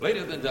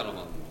Ladies and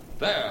gentlemen,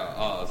 there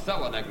are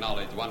 7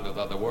 acknowledged wonders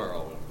of the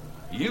world.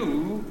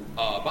 You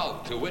are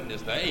about to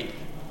witness the 8th.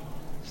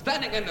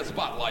 Standing in the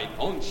spotlight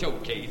on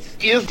Showcase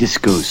is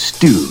Disco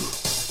Stu.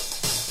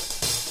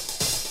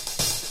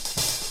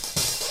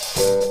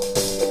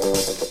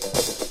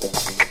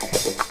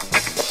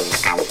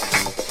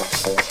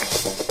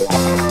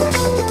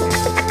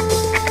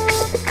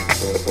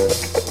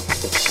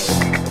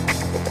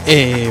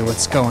 Hey,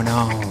 what's going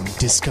on?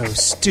 Disco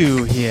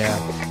Stu here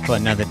for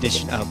another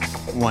edition of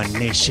One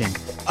Nation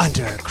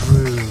Under a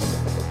Groove,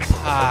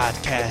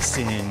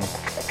 podcasting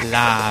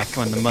live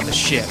from the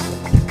Mothership.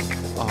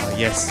 Oh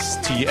yes,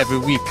 to you every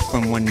week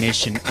from One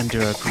Nation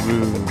Under a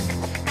Groove.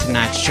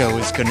 Tonight's show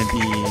is gonna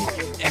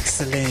be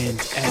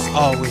excellent as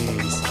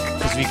always,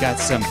 because we got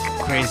some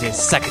crazy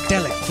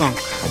psychedelic funk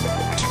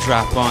to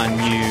drop on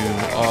you.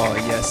 Oh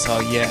yes,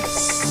 oh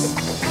yes.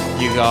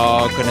 You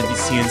are gonna be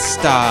seeing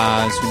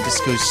stars when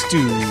Disco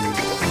Stu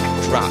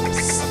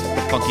drops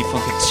the funky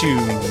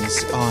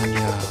tunes on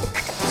ya.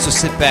 So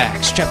sit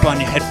back, strap on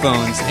your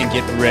headphones, and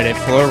get ready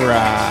for a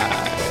ride.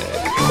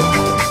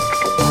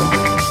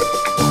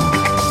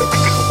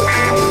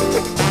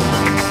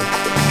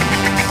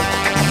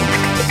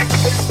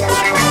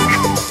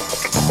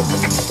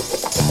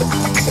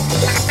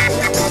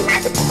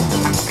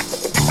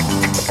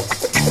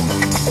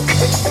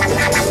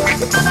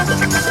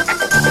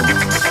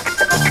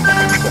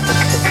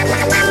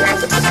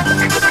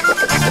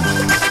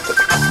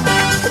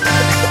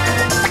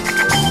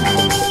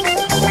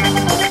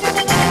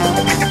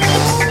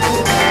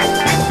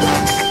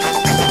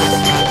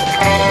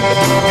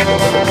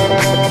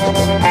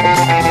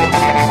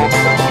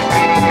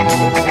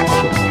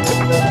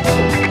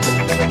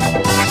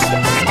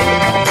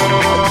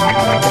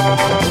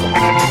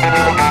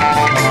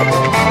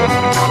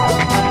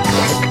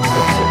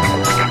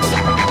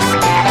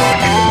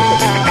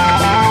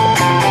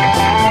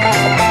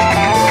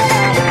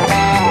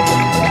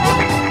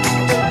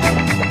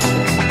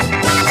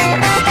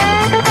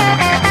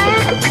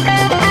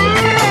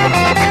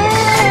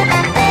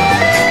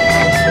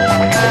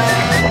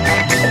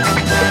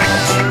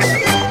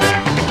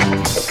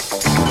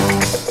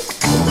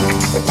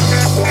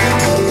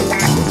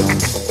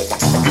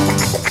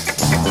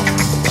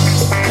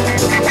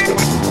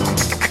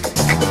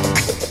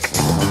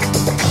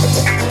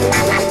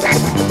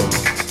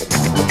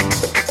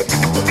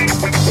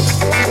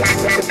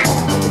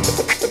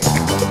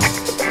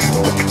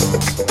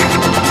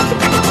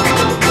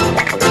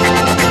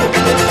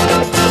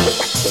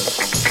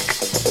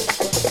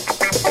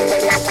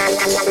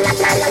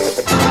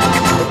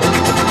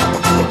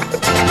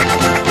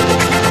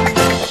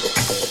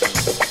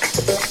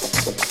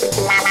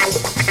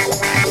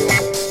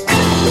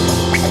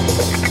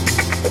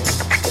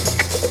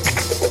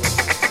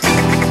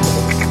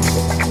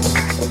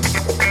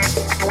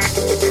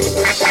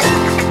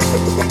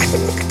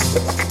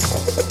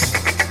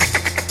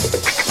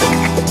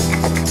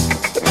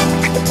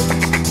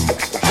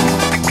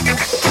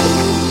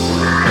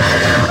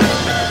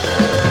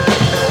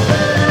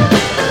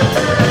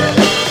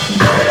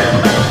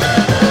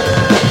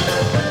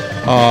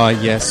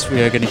 Yes,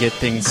 we are going to get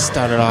things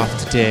started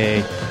off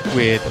today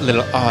with a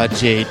little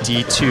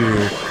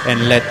RJD2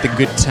 and let the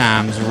good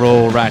times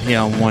roll right here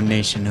on One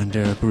Nation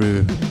Under a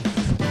Groove.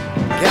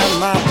 Got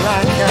my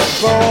black cat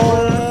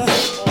ball,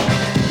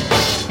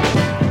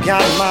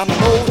 got my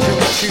mojo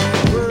too.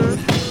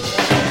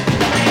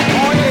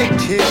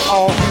 Take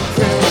all you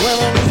pretty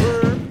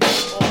women,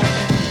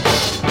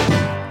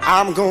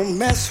 I'm gonna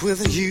mess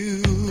with you.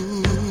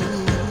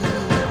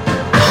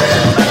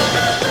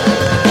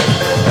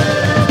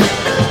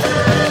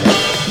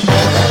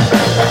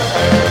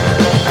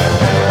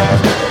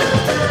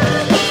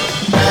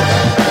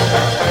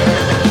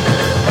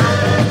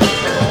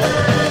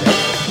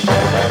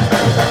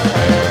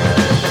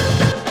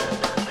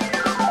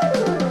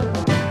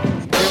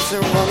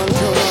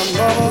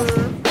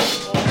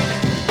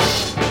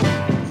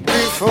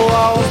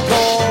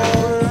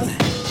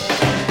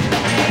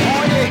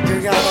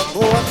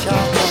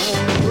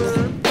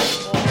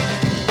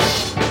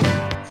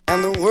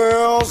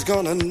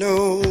 Gonna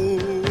know.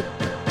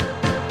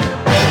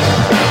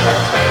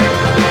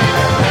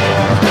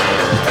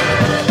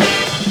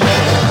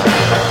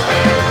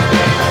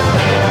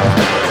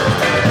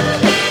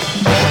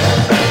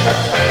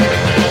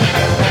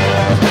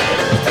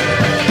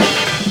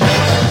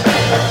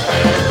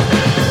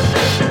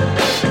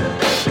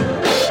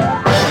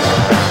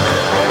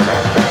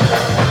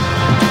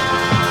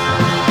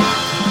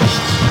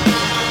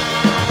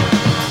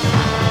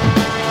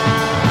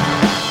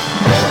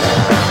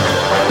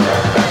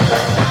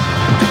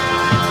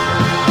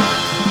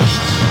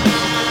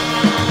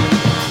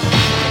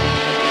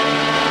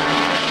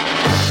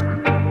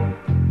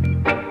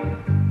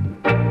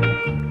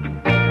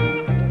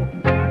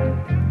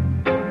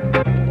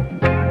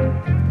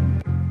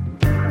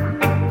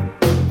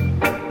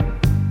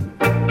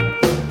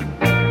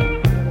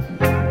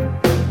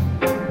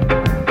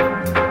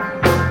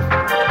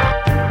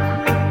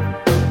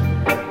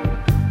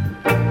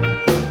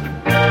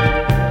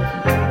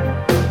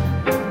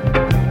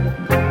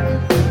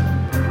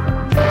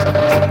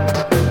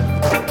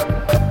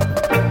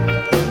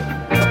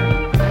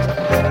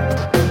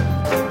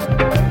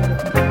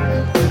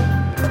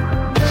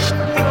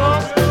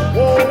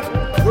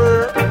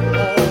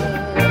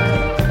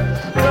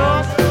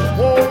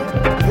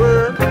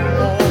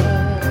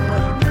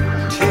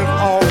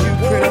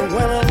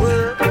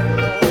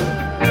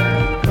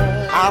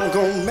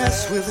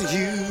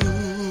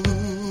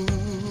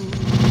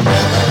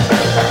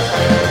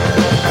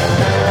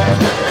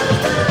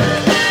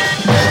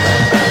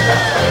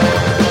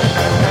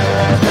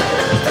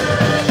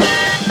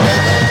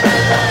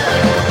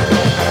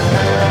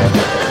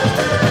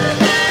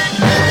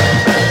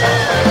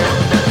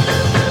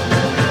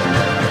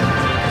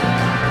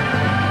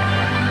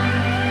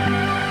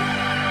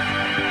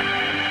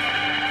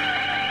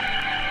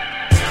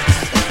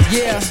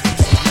 Yeah.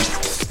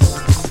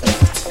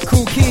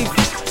 Cool Keith.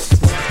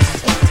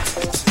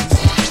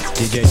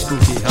 DJ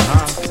Spooky,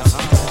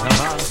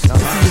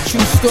 This is a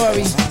true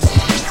story.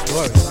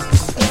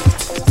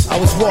 I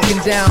was walking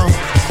down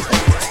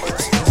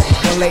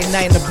one late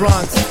night in the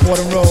Bronx,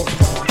 Fordham Road,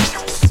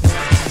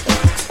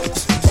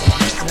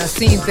 and I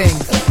seen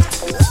things.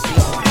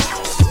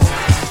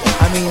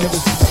 I mean, it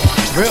was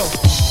real.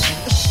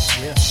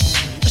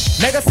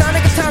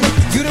 Megasonic atomic,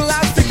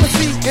 utilize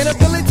frequency,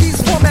 inabilities,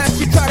 formats,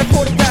 you try to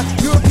photograph.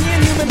 European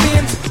human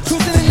being,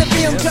 cruising in the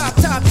BM, drop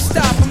top,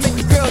 stop, and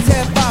make your girls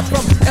head bob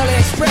from LA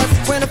Express.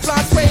 When a fly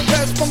sway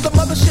vest from the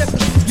mothership,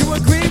 you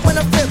agree when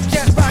I flip,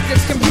 jet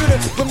rockets, computer,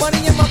 with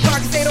money in my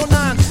pockets,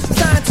 809,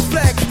 science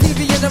flex,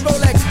 TV in the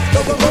Rolex,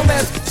 Logo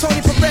Gomez,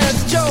 Tony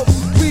Perez, Joe,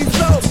 we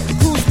flow,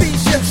 cruise speed,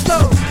 shift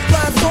slow,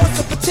 flying source,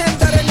 so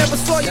pretend that I never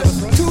saw you.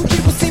 Two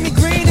people see me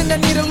green and I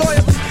need a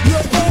lawyer.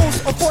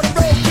 UFOs on Fordham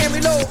Road, can't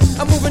reload,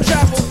 I'm moving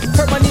travel,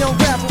 hurt my knee on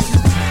gravel.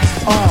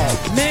 Oh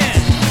man,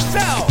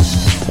 fell.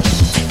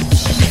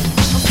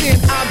 I'm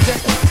seeing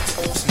objects.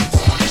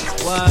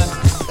 What?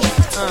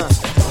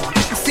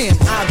 I'm seeing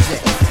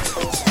objects.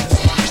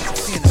 I'm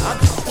seeing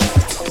objects.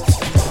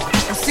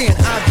 I'm seeing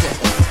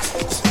objects.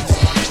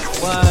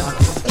 What?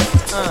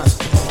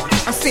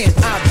 I'm seeing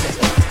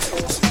objects.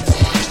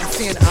 I'm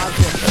seeing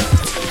objects.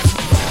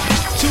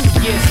 2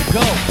 years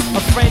ago,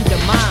 a friend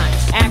of mine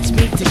asked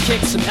me to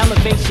kick some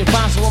elevation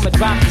rhymes, so I'ma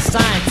drop the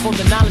sign for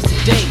the knowledge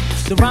today.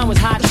 The rhyme was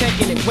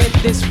high-tech and it went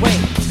this way.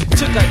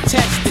 Took a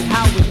test at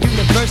Howard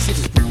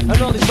University,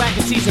 and all these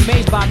wackatees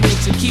amazed by me,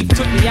 so Keith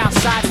took me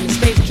outside in the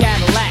space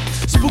Cadillac.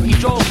 Spooky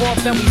drove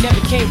off and we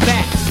never came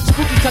back.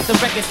 Spooky cut the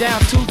record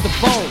down to the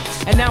bone,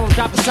 and now I'm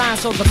dropping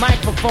signs on the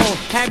microphone.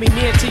 Had me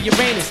near to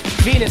Uranus,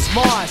 Venus,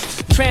 Mars,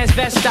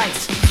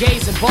 transvestites,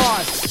 gays and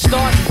bars,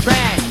 stars and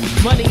drag,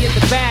 money in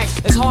the bag.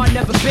 It's hard,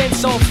 never been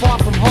so far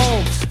from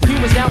home.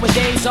 Humans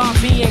nowadays are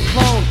being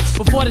cloned.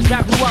 Before this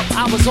rap blew up,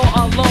 I was all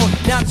alone.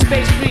 Now the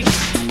space freaks,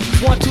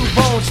 1, 2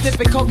 bones,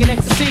 sniffing coke and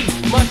ecstasy,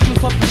 mushroom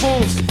puffin'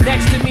 booms.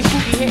 Next to me,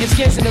 Spooky hitting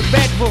skins in the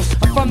red room.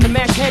 I'm from the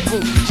Mac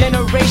headroom,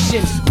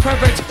 generation,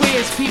 perverts,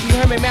 queers, P.P.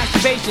 Herman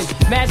masturbation,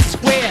 Madison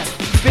Square,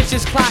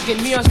 bitches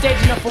clocking, me on stage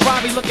in a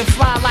Ferrari looking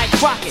fly like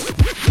Crockett.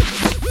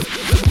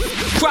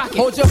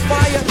 Hold your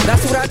fire,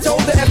 that's what I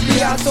told the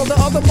FBI. So the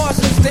other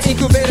Martians, the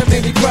incubator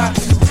made me cry.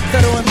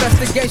 Federal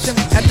investigation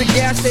at the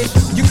gas station.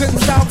 You couldn't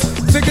solve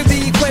it, figure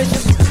the equation.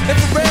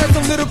 Infrared,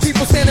 some little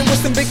people standing with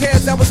some big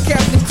heads. I was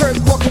Captain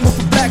Kirk, walking with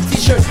a black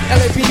t-shirt.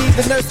 LAPD,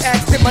 the nurse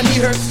asked if my knee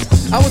hurt.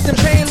 I was in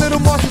pain, little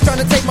Martians trying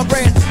to take my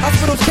brain.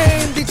 Hospital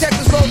came,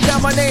 detectives wrote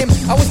down my name.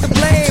 I was to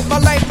blame, my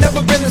life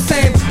never been the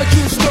same. A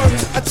true story,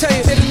 I tell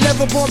you, it'll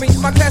never bore me.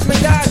 My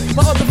classmate died,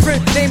 my other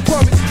friend named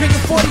Corbin.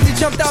 Drinking 40s, he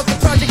jumped out the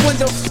project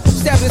window.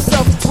 Stabbed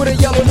himself with a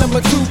yellow number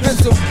 2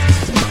 pencil.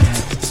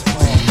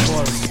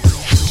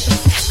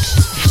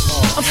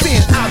 I'm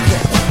seeing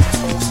objects.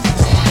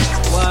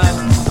 What?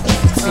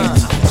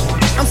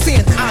 I'm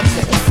seeing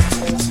objects.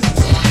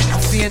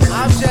 I'm seeing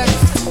objects.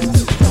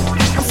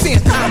 I'm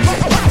seeing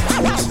objects.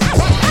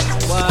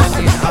 What? I'm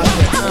seeing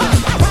objects.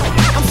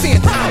 I'm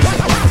seeing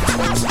objects.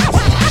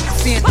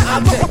 Seeing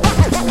objects.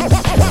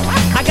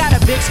 I got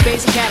a big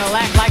space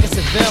Cadillac like a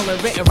Seville,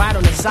 and written right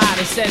on the side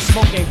it says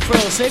smoking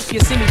krill. So if you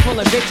see me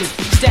pulling bitches,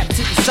 step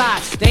to the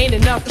side. There ain't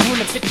enough room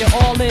to fit you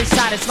all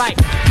inside. It's like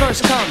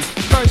first come,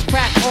 first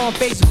crack on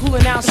face,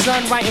 cooling out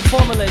sun, writing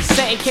formulas,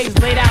 setting cakes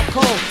laid out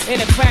cold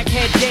in a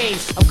crackhead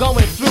days. I'm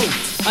going through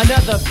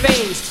another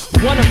phase,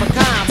 one of a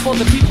kind for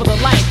the people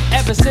of life.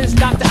 Ever since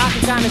Dr.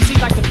 Ockington and see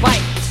like the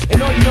bite.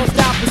 And all you know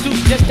style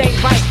produce just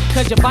ain't right,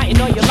 cause you're biting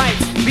on your life,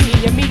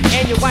 beating your meat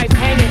and your wife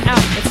hanging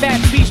out. And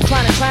fat beach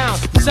trying to clown,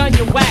 son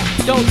you're whack.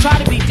 Don't try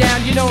to be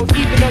down, you don't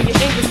even know your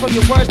English from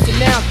your words to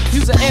noun.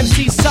 You's an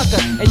MC sucker,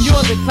 and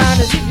you're the clown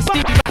as if you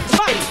sleepy like the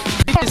city.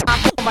 Bitches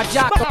hop on my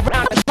jock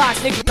around the clock,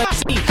 niggas like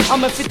see.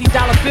 I'm a $50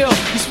 bill,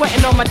 you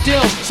sweating on my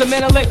dill. So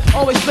Menelik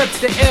always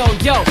flips the ill,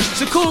 yo.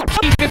 So cool,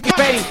 keep if you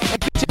ready,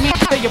 and picture me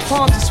till your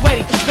palms are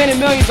sweaty. Spending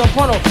millions on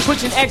porno,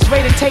 pushing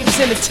X-rated tapes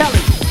in the telly.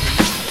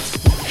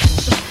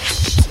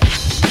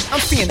 I'm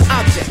seeing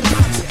objects.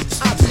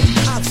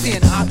 I'm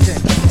seeing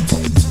objects.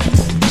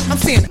 I'm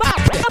seeing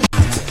objects.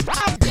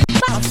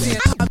 I'm seeing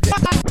objects.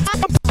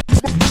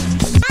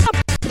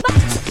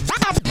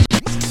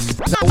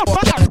 I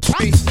walk down the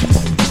street,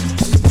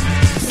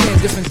 seeing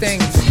different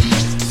things.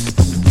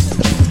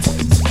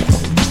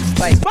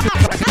 Like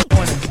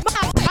morning.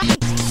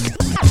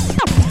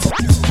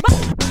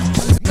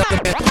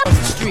 Another man across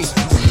the street.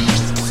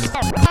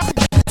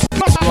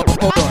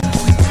 Hold on.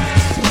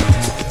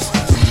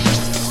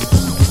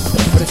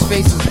 But his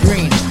face is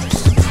green.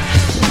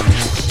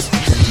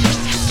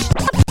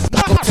 I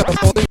go tell the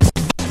police.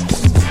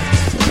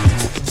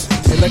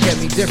 They look at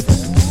me different.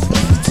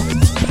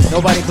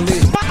 Nobody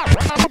believes me. I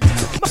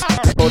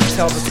go to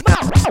tell the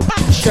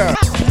sheriff.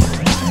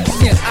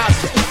 See an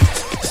object.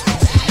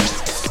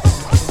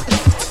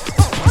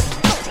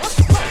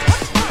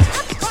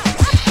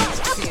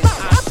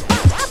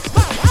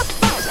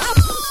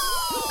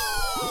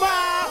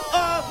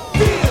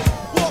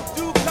 Walk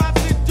through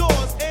cops and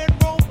doors and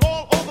roam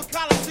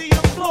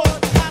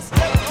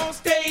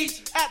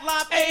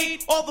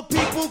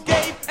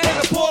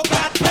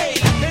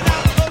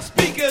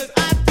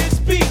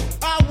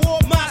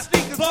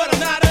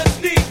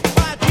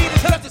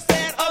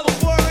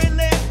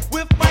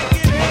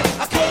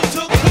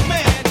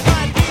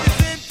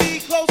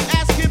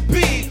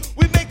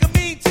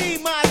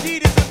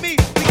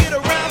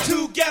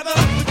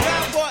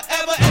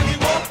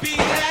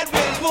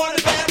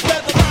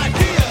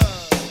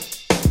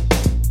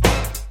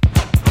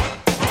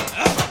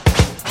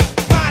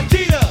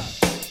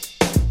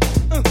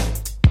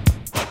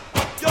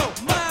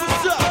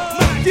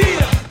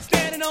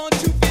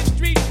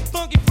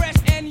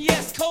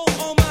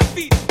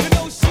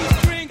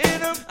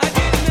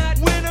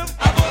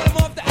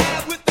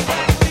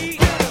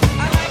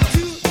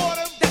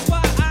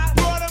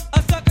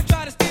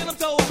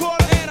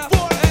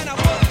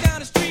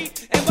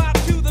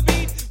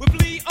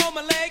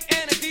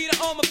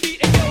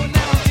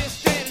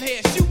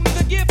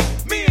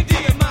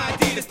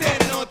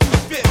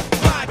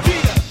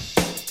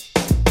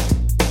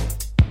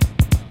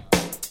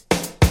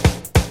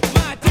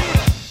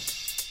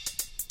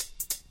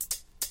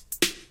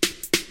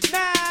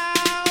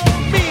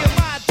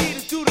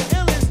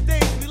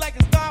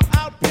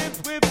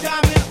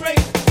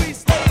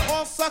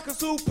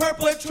to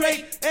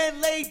perpetrate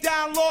and lay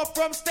down law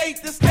from state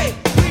to state.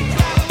 We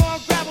travel on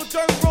gravel,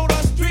 dirt road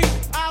on street.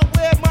 I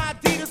wear my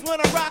Adidas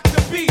when I rock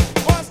the beat.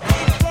 On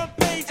stage, front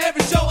page,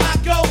 every show I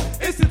go.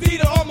 It's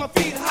Adidas on my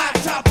feet, high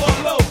top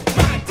or low.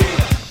 My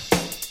Adidas.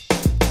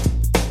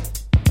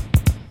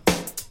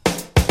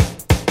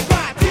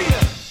 My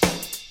Adidas.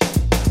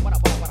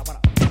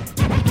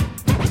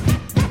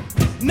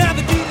 Now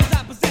the Adidas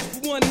I possess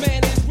for one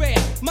man is rare.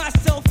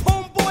 Myself,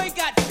 homeboy,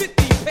 got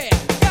 50 pair.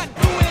 Got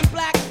blue and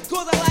black,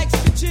 cause I like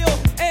to chill.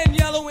 And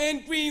yellow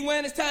and green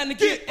when it's time to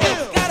get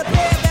ill. Got a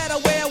pair that I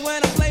wear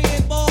when I'm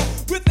playing ball.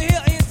 With the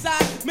heel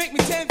inside, make me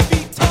 10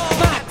 feet tall.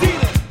 My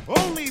Adidas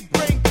only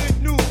bring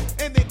good news,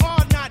 and they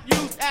are not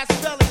used as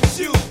spelling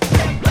shoes.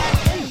 Black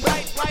and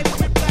white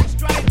with black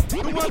stripes. The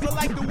ones I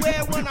like to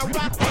wear when I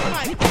rock the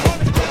mic. On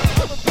the steps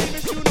of a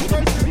famous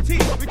university,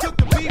 we took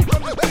the beat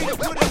from the street and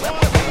put it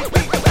on TV.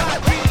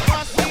 Live beat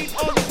on scene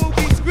on the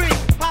movie screen.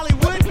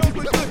 Hollywood don't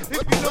look good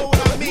if you know what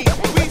I mean.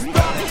 We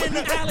started in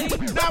the alley,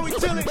 now we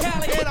chillin'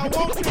 Cali, and I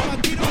won't see my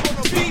Adidas on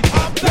the beat.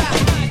 I'm back.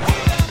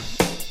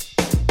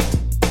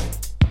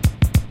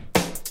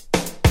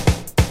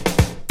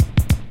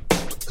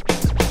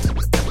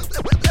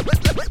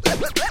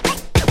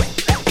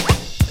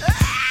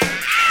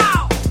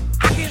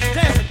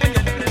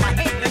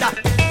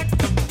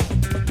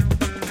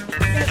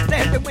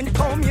 When you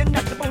call me a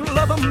nut, I'm gonna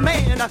love a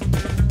man. I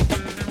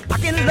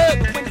can love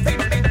you when you say,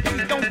 baby,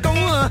 please don't go.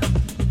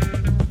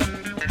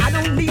 I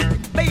don't need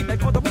it, baby,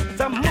 cause I want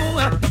some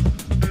more.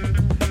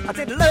 I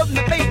said, love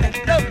me, baby,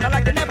 love me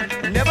like I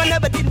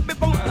never did it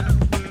before.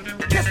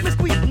 Kiss me,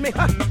 squeeze me,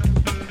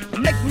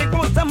 make me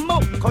want some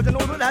more, cause you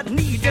know that I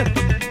need you.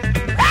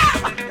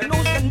 You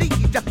know that I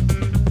need you.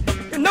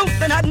 You know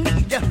that I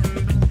need you.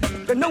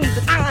 You know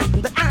that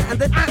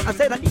I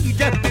said I need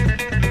you.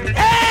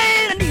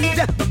 Hey, I need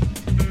you.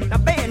 Now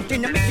band, can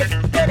you make it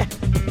steady?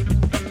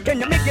 Can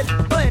you make it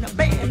play the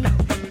band?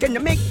 Can you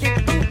make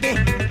it funky?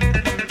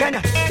 Can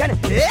you,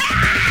 yeah!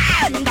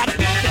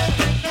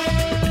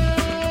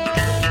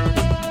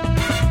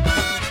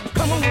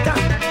 Come on down.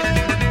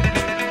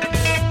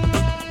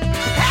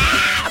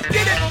 Ah,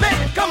 get it,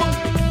 baby, come on,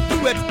 do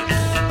it.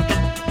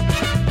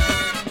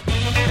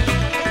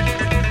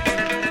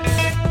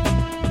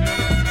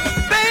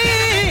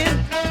 Band!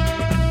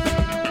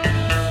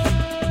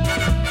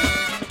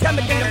 Tell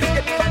me, can you make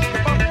it funky?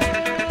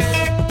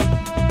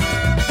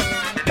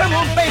 Come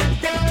on, baby.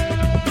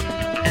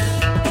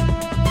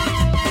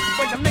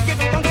 When you make it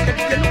funky,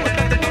 you know it's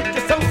got to put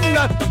your song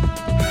up.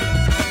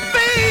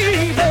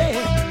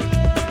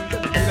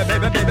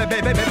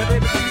 Baby,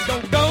 please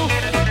don't go.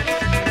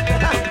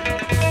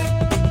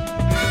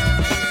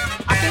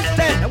 I can't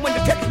stand it when you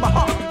touch my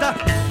heart. I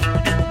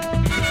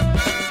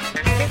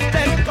can't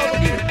stand it because I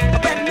need a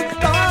brand new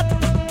start.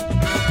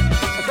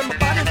 I said my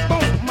body's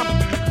boom, my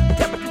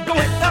temperature's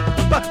going up.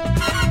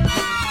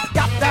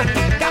 Got that.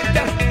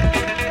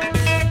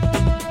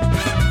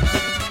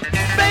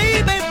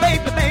 Baby.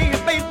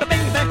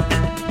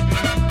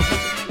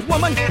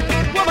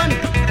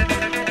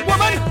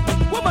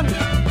 Woman,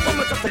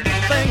 just a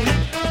good thing.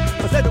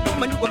 I said, a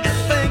woman, you a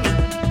good thing.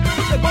 I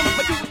said, woman,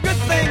 you a good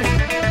thing.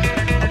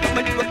 A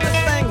woman, you a good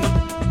thing.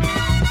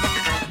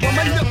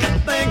 Woman, you a good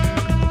thing.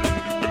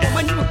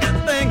 Woman, you a good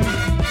thing.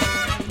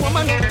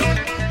 Woman.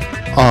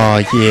 Oh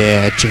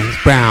yeah, James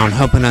Brown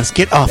helping us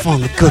get off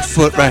on the good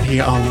foot right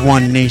here on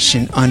One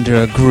Nation Under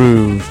a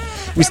Groove.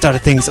 We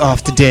started things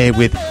off today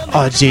with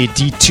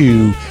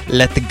RJD2,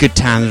 Let the Good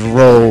Times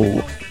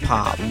Roll,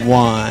 Part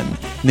 1. And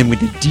then we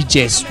did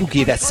DJ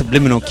Spooky, that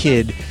Subliminal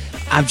Kid,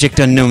 Object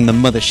Unknown, the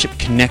Mothership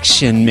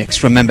Connection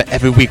mix. Remember,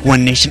 every week,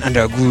 One Nation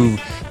Under a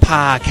Groove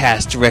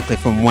podcast directly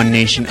from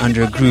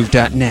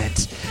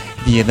onenationunderagroove.net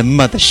via the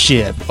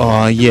Mothership.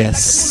 Oh,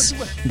 yes.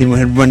 Then we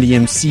had Run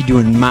D.M.C.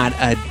 doing My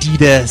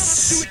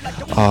Adidas.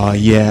 Oh,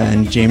 yeah.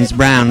 And James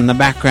Brown in the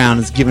background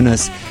is giving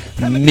us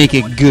Make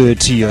It Good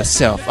to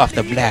Yourself off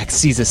the Black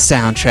Caesar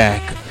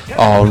soundtrack.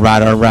 All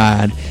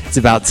right. It's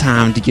about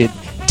time to get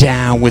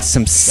down with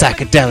some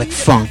psychedelic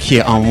funk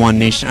here on One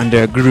Nation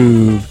Under a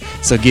Groove.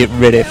 So get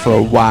ready for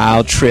a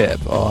wild trip.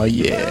 Oh,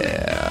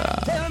 yeah.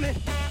 Tell me.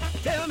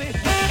 Tell me,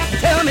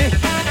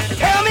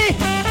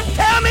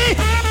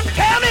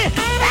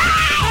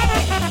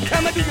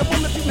 do you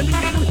want me to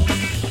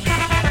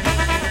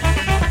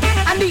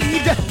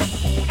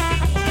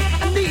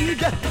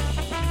do?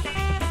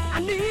 I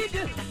need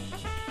you.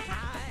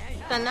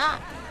 The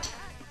knot.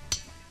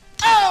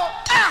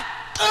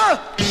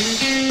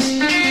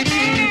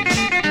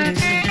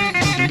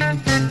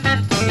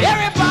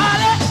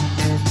 Everybody,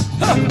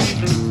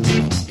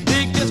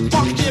 dig this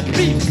funky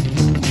beat.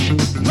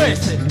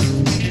 Mercy.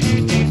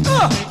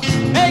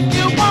 Make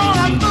you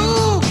wanna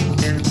move.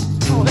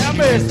 Oh, have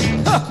mercy.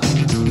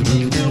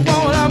 Make you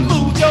wanna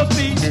move your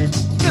feet.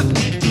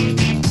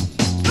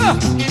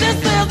 This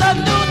is a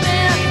new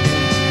dance.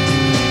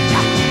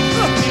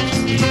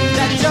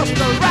 That's just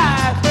a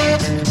ride.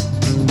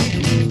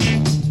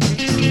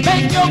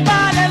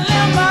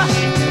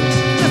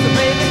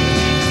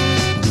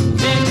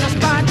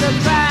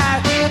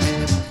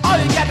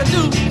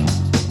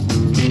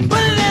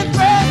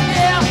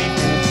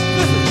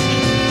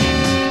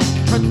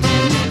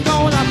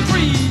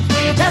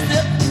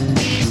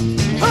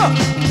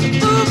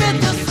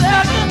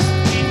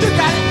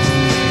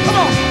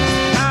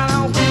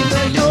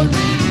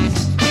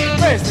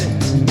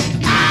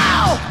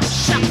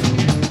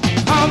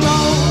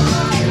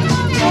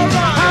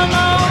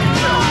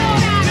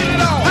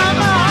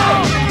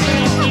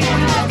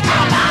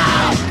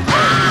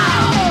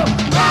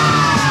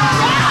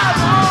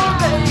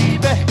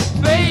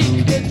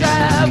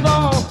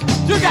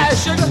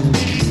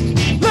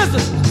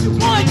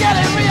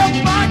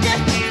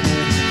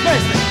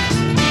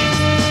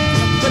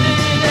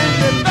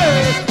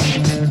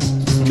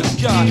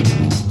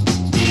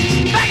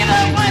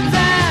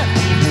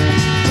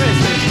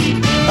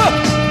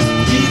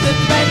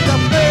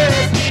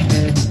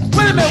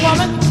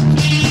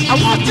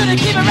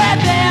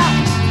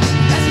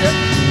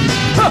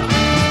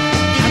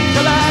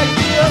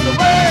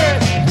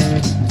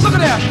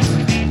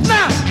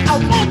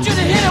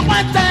 you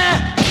one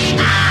time.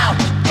 Ow!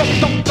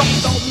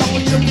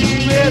 Don't you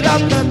keep it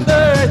up the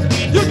third.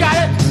 You got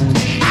it.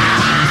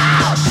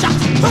 Ow!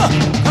 Shucks.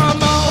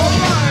 Come on,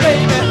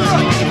 baby.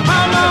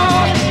 Come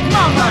on,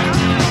 mama.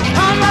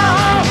 Come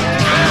on.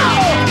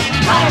 Ow!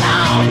 Come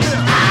on.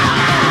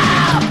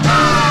 Ow!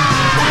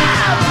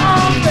 Dive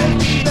on,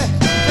 baby.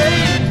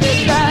 Baby,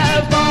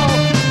 dive on.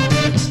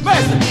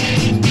 Mercy.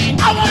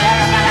 I want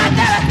everybody out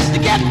there to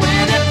get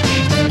with it.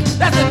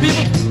 That's it,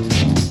 people.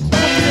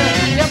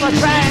 Don't you ever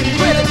try and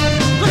quit it.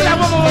 Look at that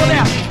woman over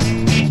there.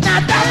 Now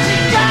that she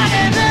got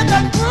it in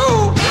the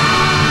groove.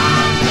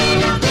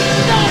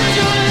 Don't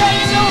you let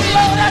your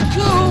blow that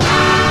cool.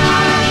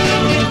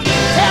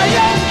 Tell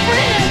your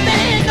friends they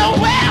ain't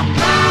nowhere.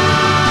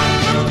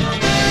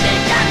 She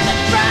got the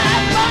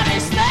drive money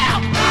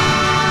snap.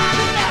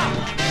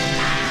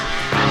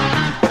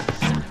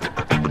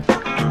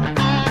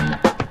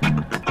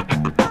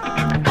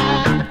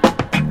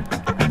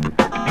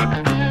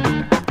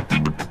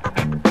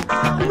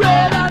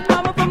 Red-eyed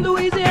mama from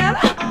Louisiana,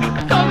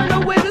 coming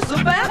away to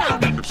Savannah.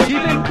 She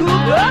been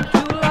cooped up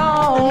too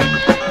long.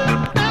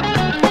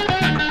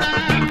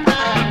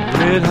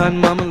 Red-hot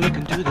mama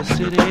looking to the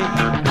city,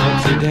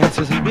 fancy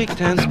dancers and big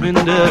time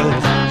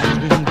spenders. She's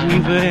been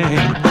grooving.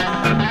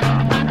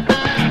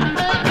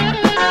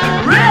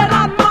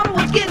 Red-hot mama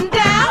was getting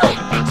down,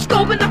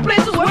 scoping the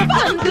places where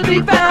fun could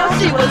be found.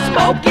 She was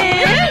smoking.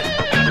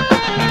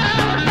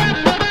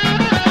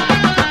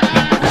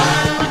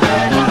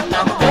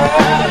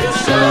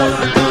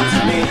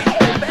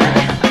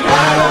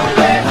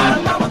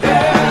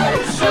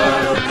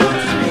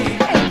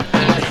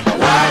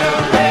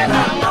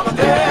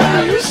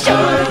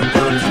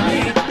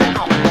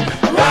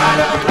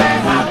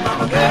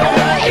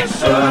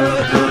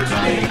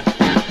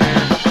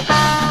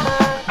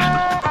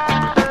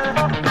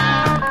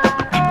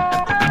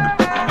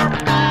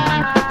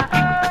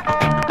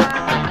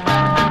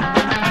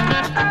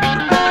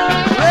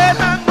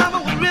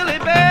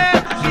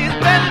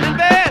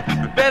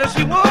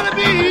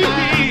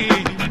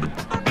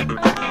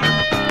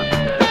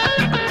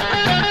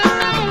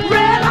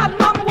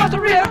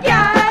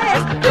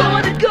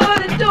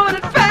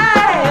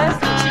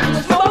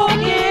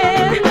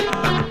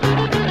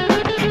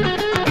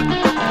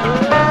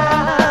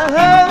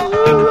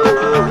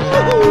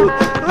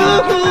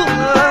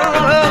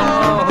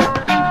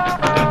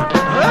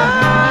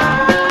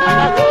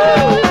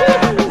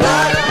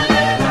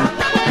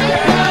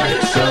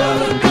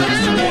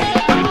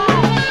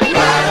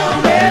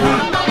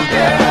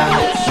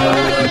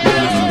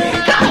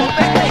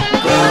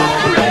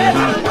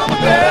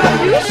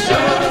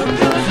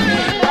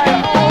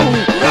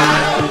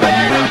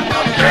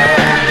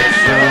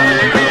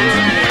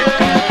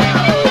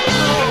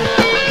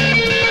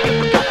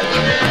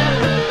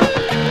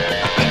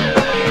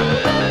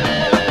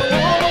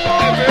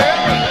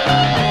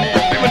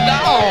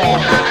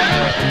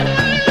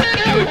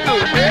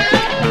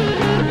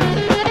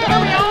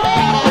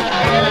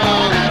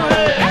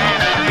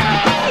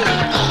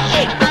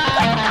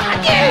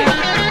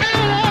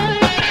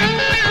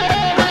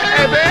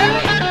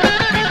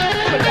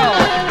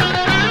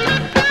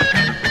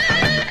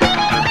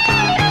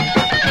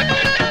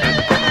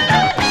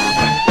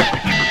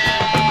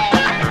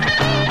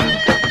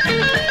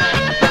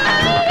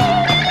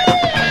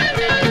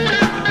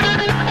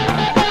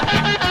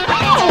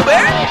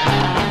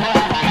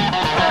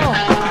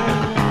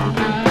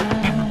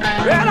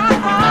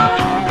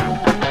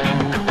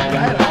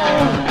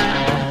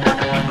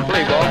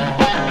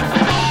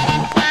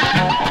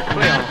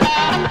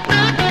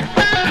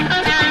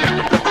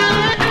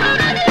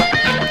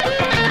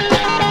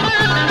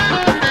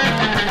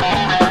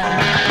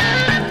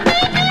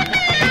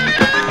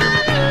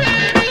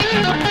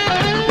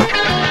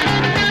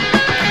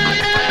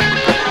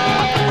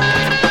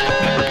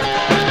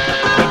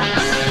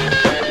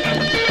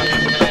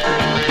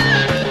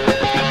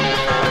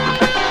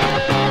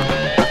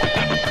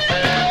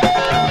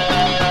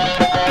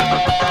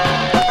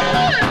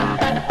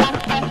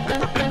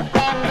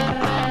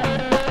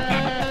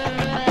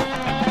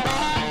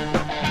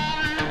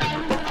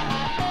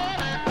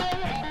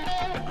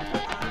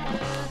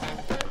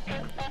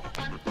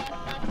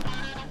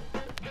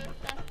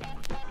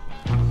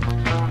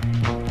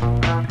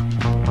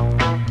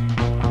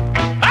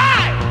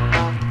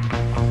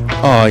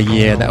 Oh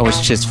yeah, that was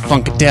just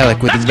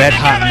Funkadelic with Red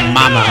Hot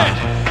Mama.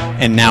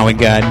 And now we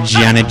got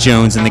Janet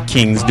Jones and the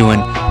Kings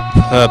doing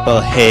Purple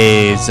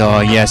Haze.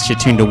 Oh yes, you're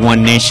tuned to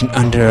One Nation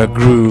Under a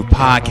Groove,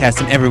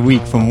 podcasting every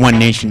week from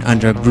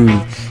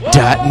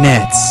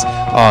onenationundergroove.net.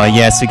 Oh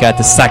yes, we got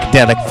the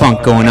psychedelic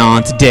funk going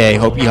on today.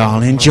 Hope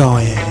y'all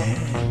enjoy it.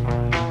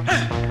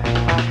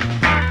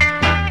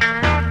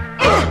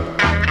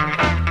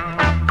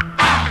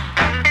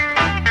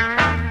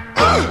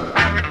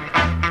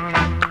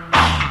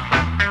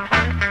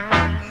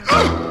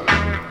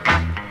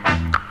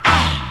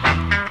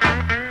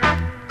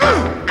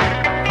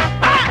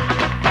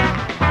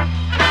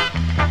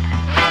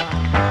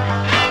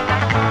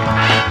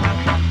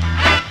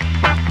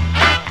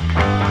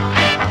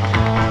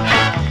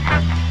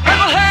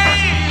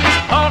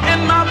 On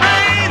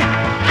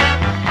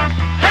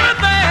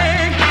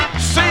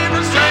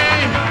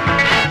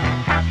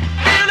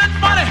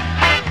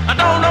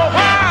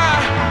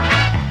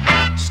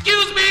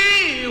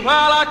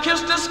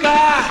kiss the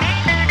sky.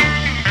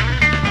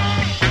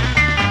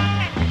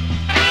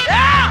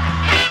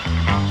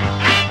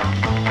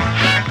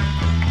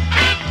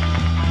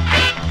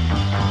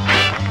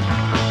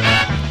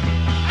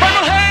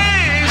 Purple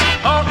haze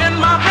all in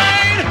my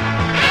brain.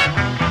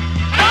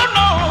 Don't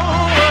know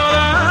whether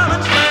I'm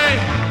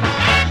insane.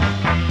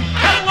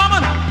 That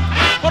woman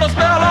put a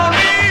spell on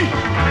me.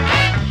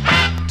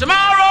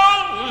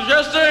 Tomorrow's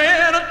just the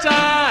end of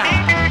time.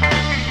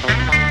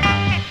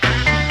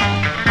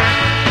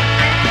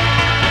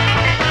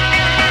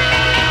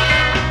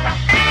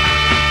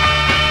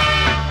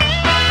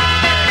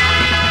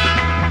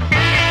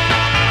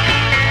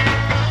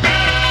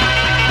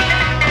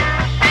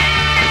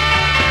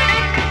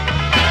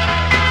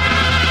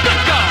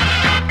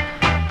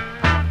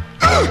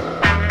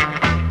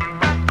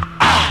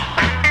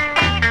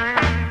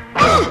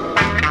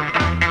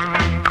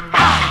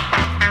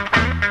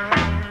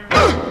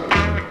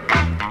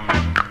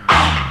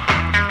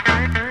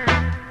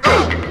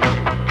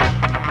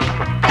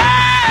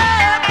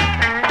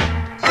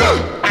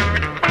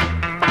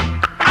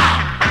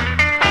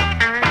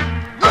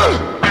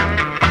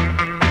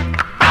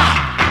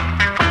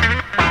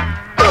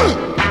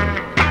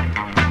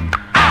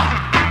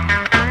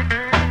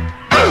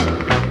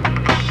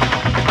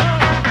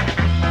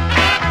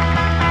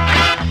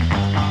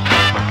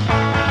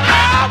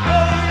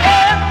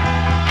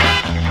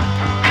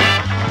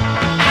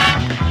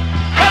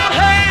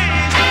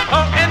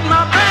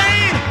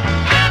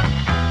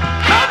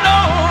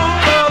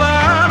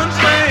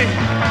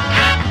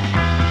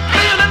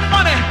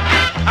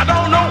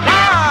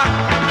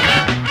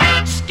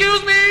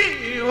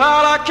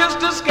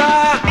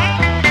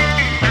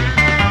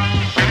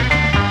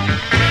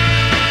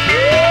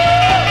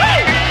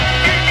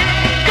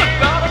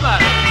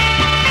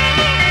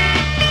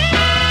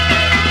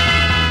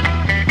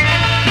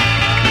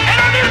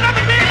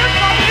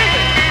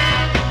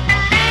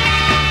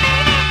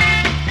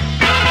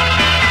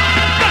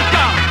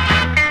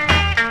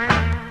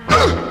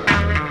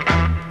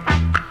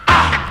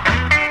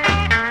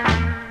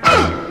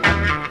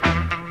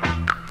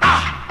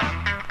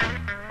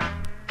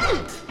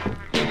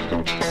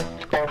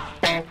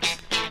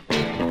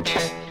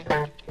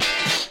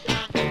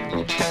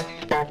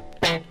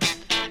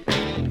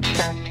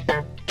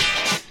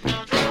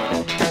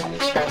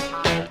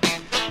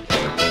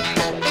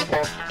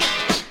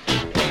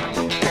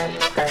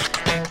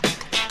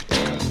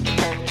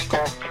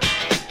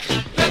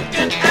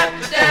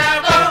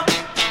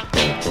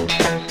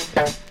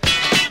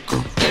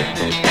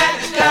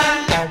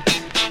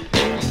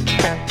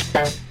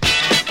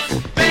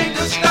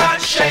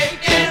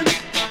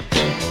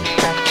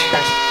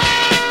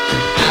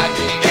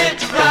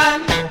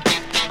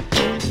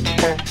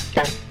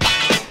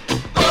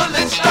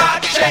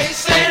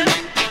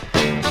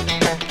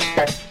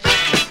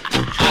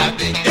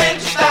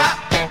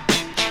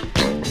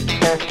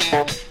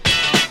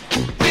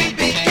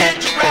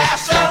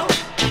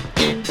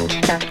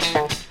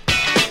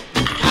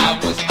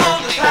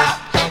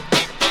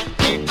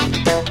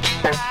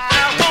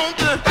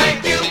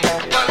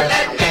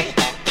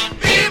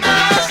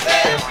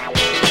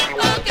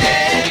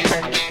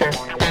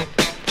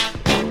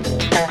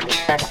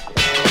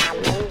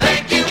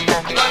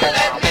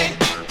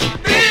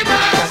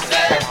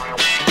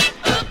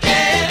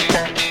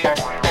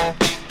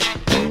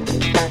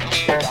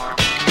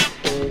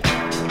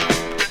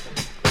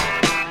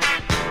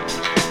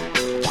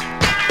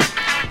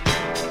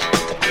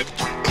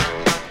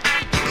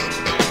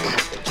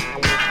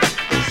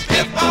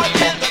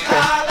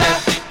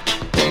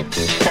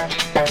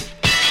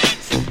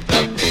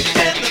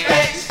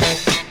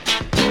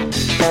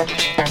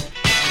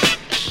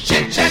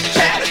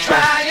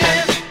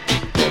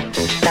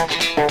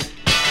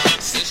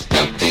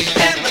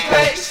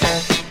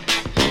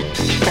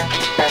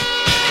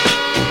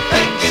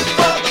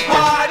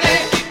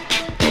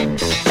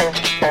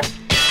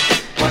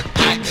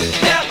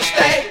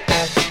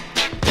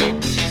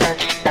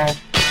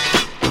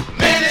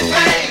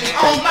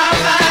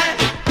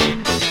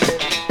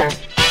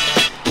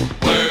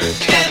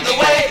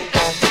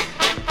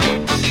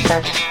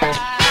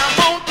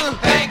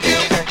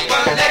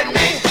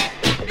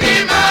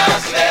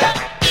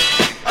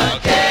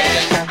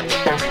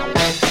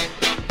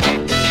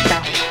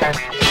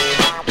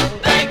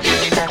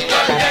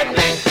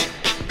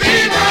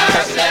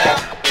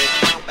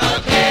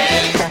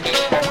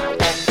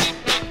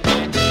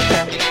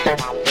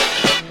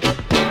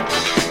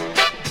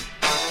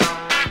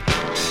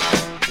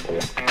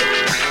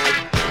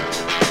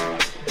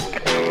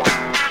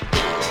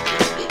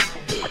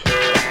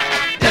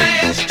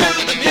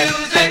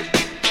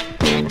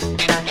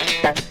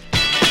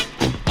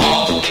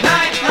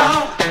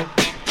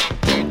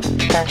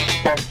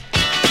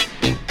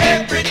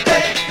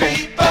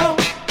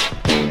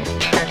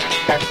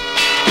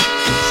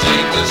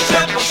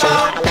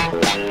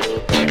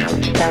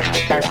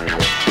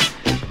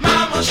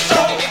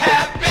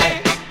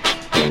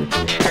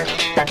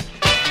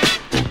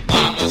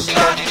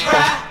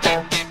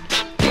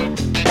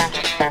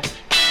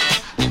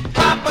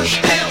 Papa's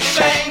still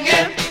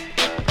singing.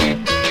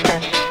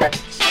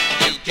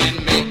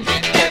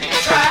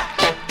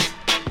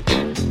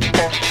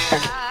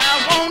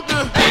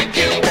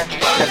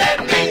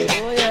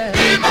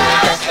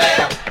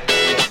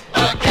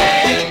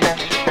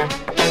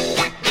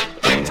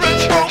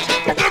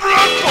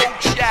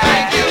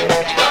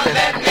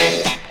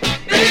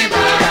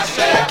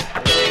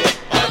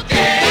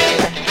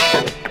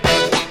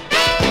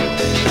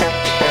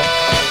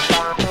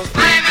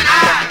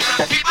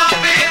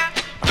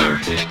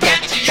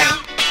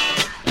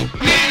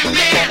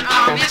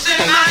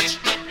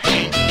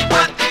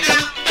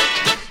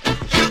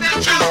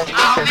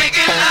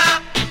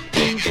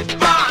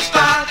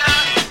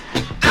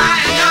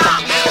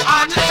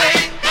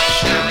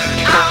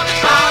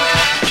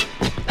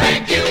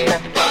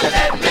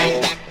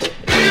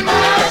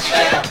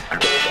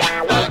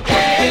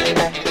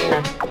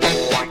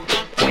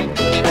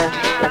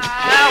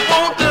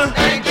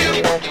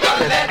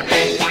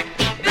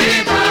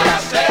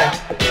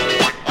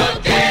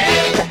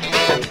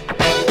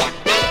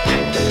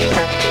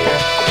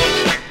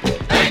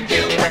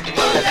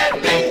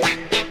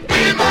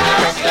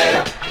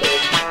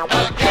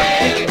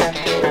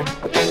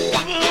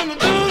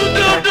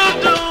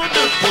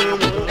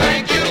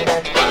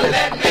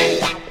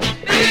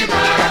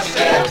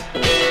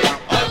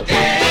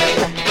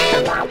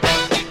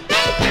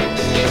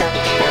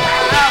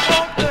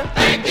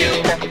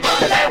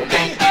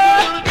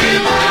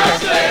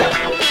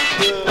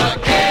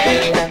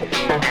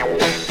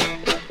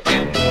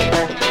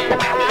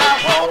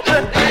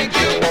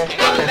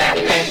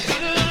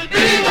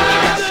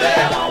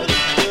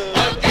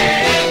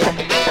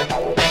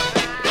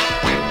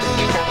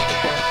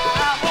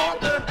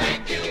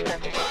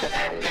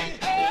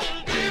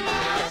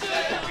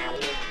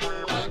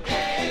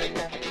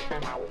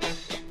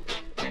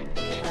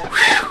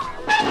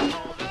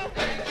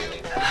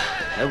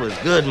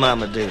 Good,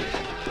 Mama Dude.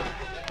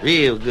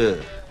 Real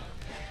good.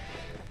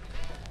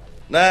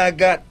 Now I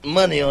got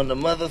money on the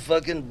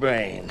motherfucking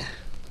brain.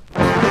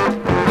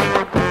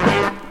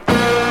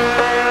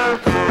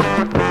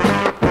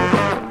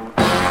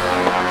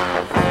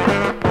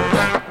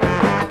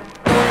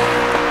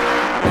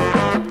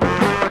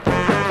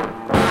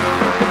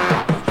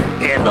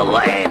 In the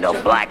land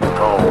of black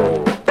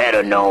coal,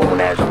 better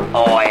known as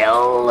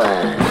oil,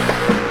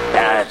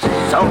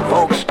 some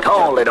folks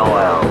call it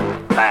oil.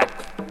 In fact,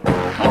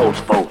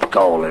 most folks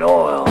call it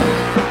oil.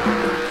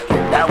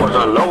 That was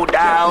a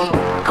low-down,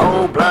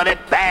 cold-blooded,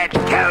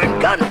 badge-carrying,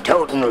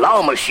 gun-toting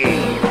law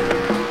machine.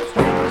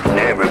 And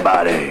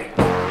everybody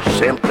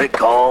simply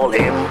called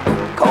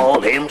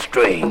him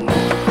String.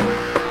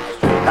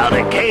 Now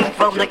they came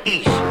from the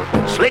east,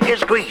 slick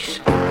as grease,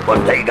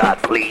 but they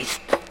got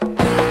fleeced.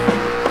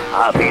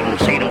 I've even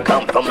seen them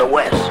come from the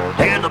west.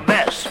 They're the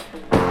best,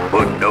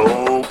 but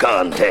no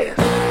contest.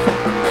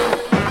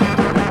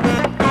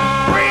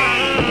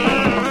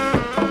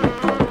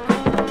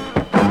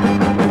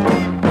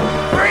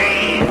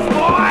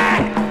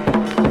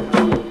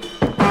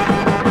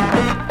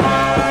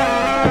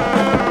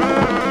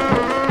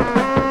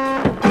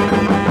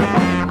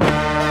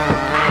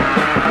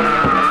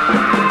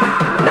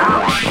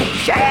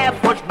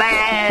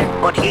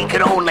 He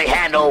could only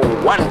handle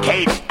one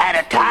case at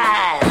a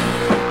time.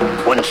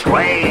 When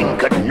Strain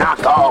could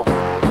knock off,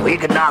 we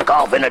could knock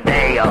off in a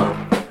day a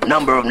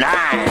number of 9.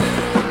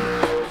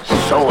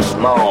 So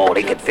small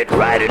he could fit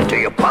right into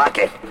your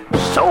pocket.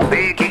 So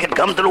big he could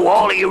come through the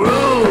wall of your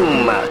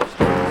room.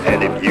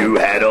 And if you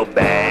had a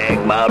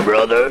bag, my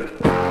brother,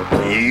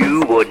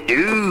 you were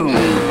doomed.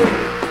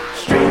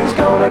 Strain's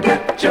gonna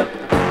get you.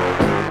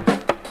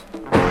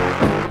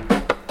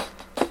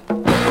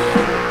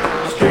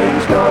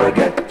 Strain's gonna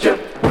get you.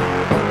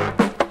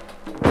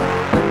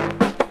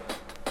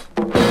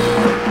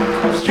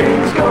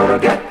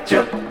 Get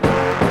you.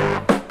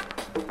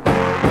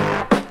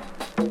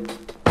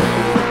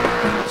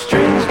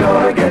 Strings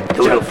gonna get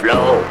to the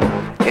flow,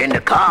 in the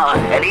car,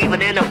 and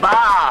even in the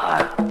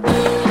bar.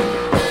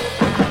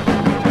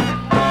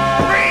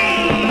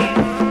 Breathe.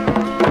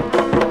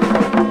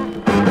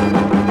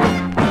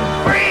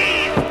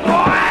 Breathe,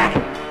 boy.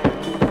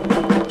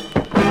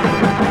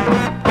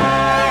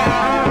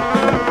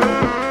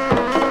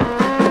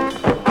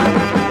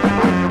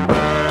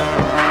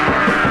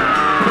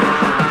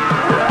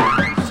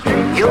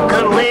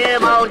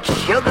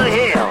 Sugar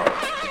Hill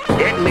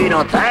didn't mean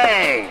a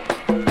thing.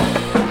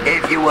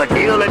 If you were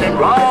dealing in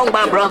wrong,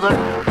 my brother,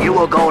 you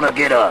were gonna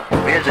get a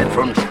visit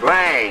from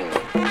Strang.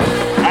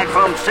 And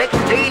from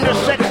 16 to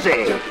 60,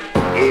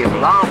 if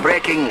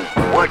law-breaking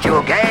was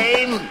your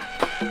game,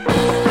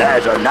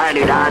 there's a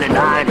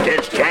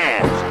 99.9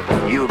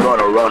 chance you're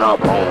gonna run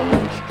up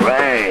on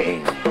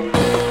Strang.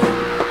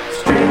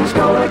 Strang's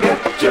gonna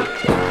get you.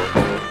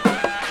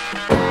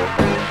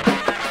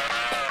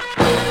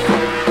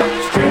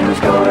 Strang's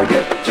gonna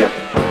get you.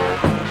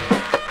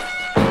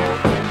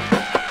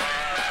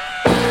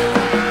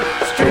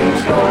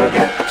 Strang's gonna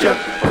get you.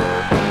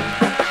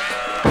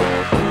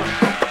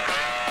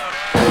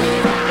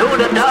 Through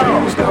the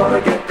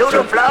door, through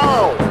the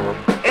floor,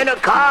 in a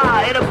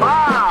car, in a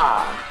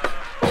bar.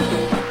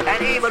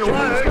 And even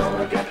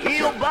worse,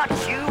 he'll butt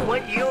you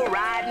when you're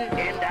riding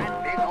in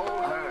that big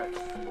old hearse.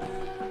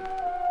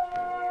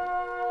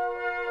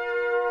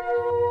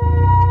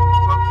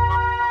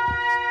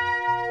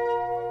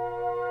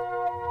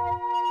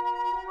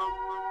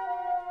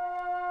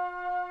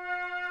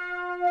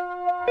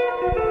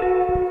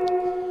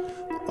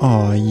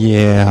 Oh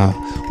yeah,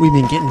 we've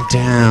been getting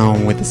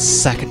down with the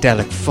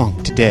psychedelic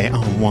funk today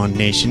on One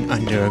Nation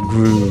Under a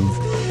Groove.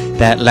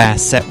 That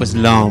last set was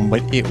long,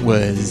 but it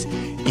was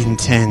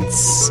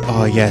intense.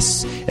 Oh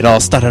yes, it all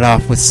started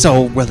off with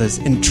Soul Brothers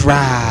and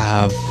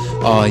Drive.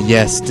 Oh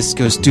yes,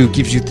 Disco Stu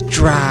gives you the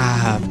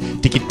drive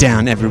to get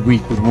down every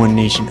week with One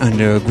Nation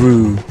Under a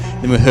Groove.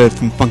 Then we heard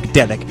from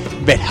Funkadelic,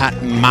 Red Hot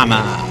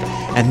Mama.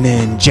 And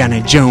then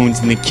Johnny Jones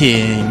and the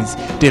Kings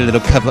did a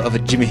little cover of a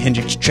Jimi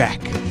Hendrix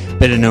track,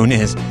 better known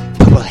as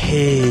Purple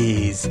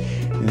Haze.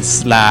 And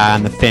Sly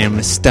The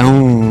Family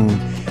Stone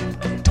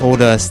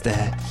told us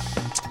that,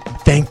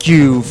 thank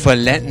you for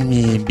letting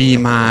me be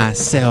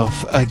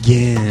myself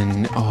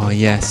again. Oh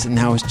yes, and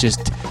that was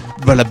just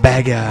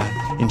Rutabaga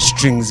and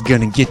Strings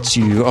Gonna Get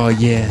You. Oh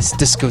yes,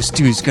 Disco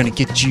Stu's gonna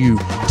get you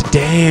to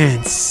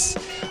dance.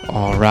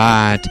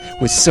 Alright,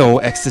 with Soul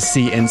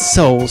Ectasy and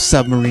Soul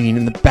Submarine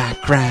in the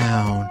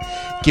background,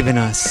 giving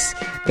us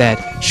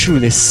that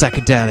truly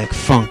psychedelic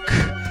funk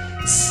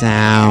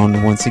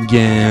sound once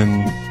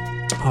again.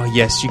 Oh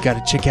yes, you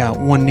gotta check out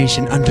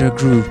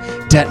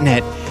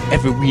OneNationUnderAGroove.net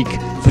every week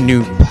for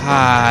new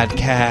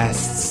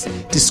podcasts,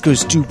 Disco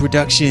Stu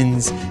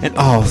Productions, and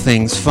all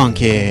things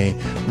funky.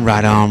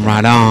 Right on,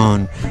 right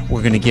on.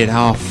 We're gonna get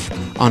off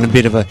on a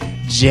bit of a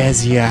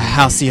jazzier,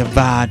 houseier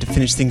vibe to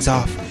finish things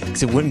off,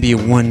 because it wouldn't be a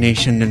One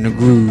Nation in a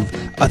Groove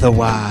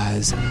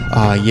otherwise.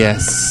 Ah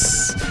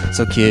yes.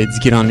 So kids,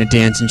 get on the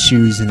dancing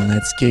shoes and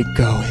let's get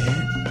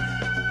going.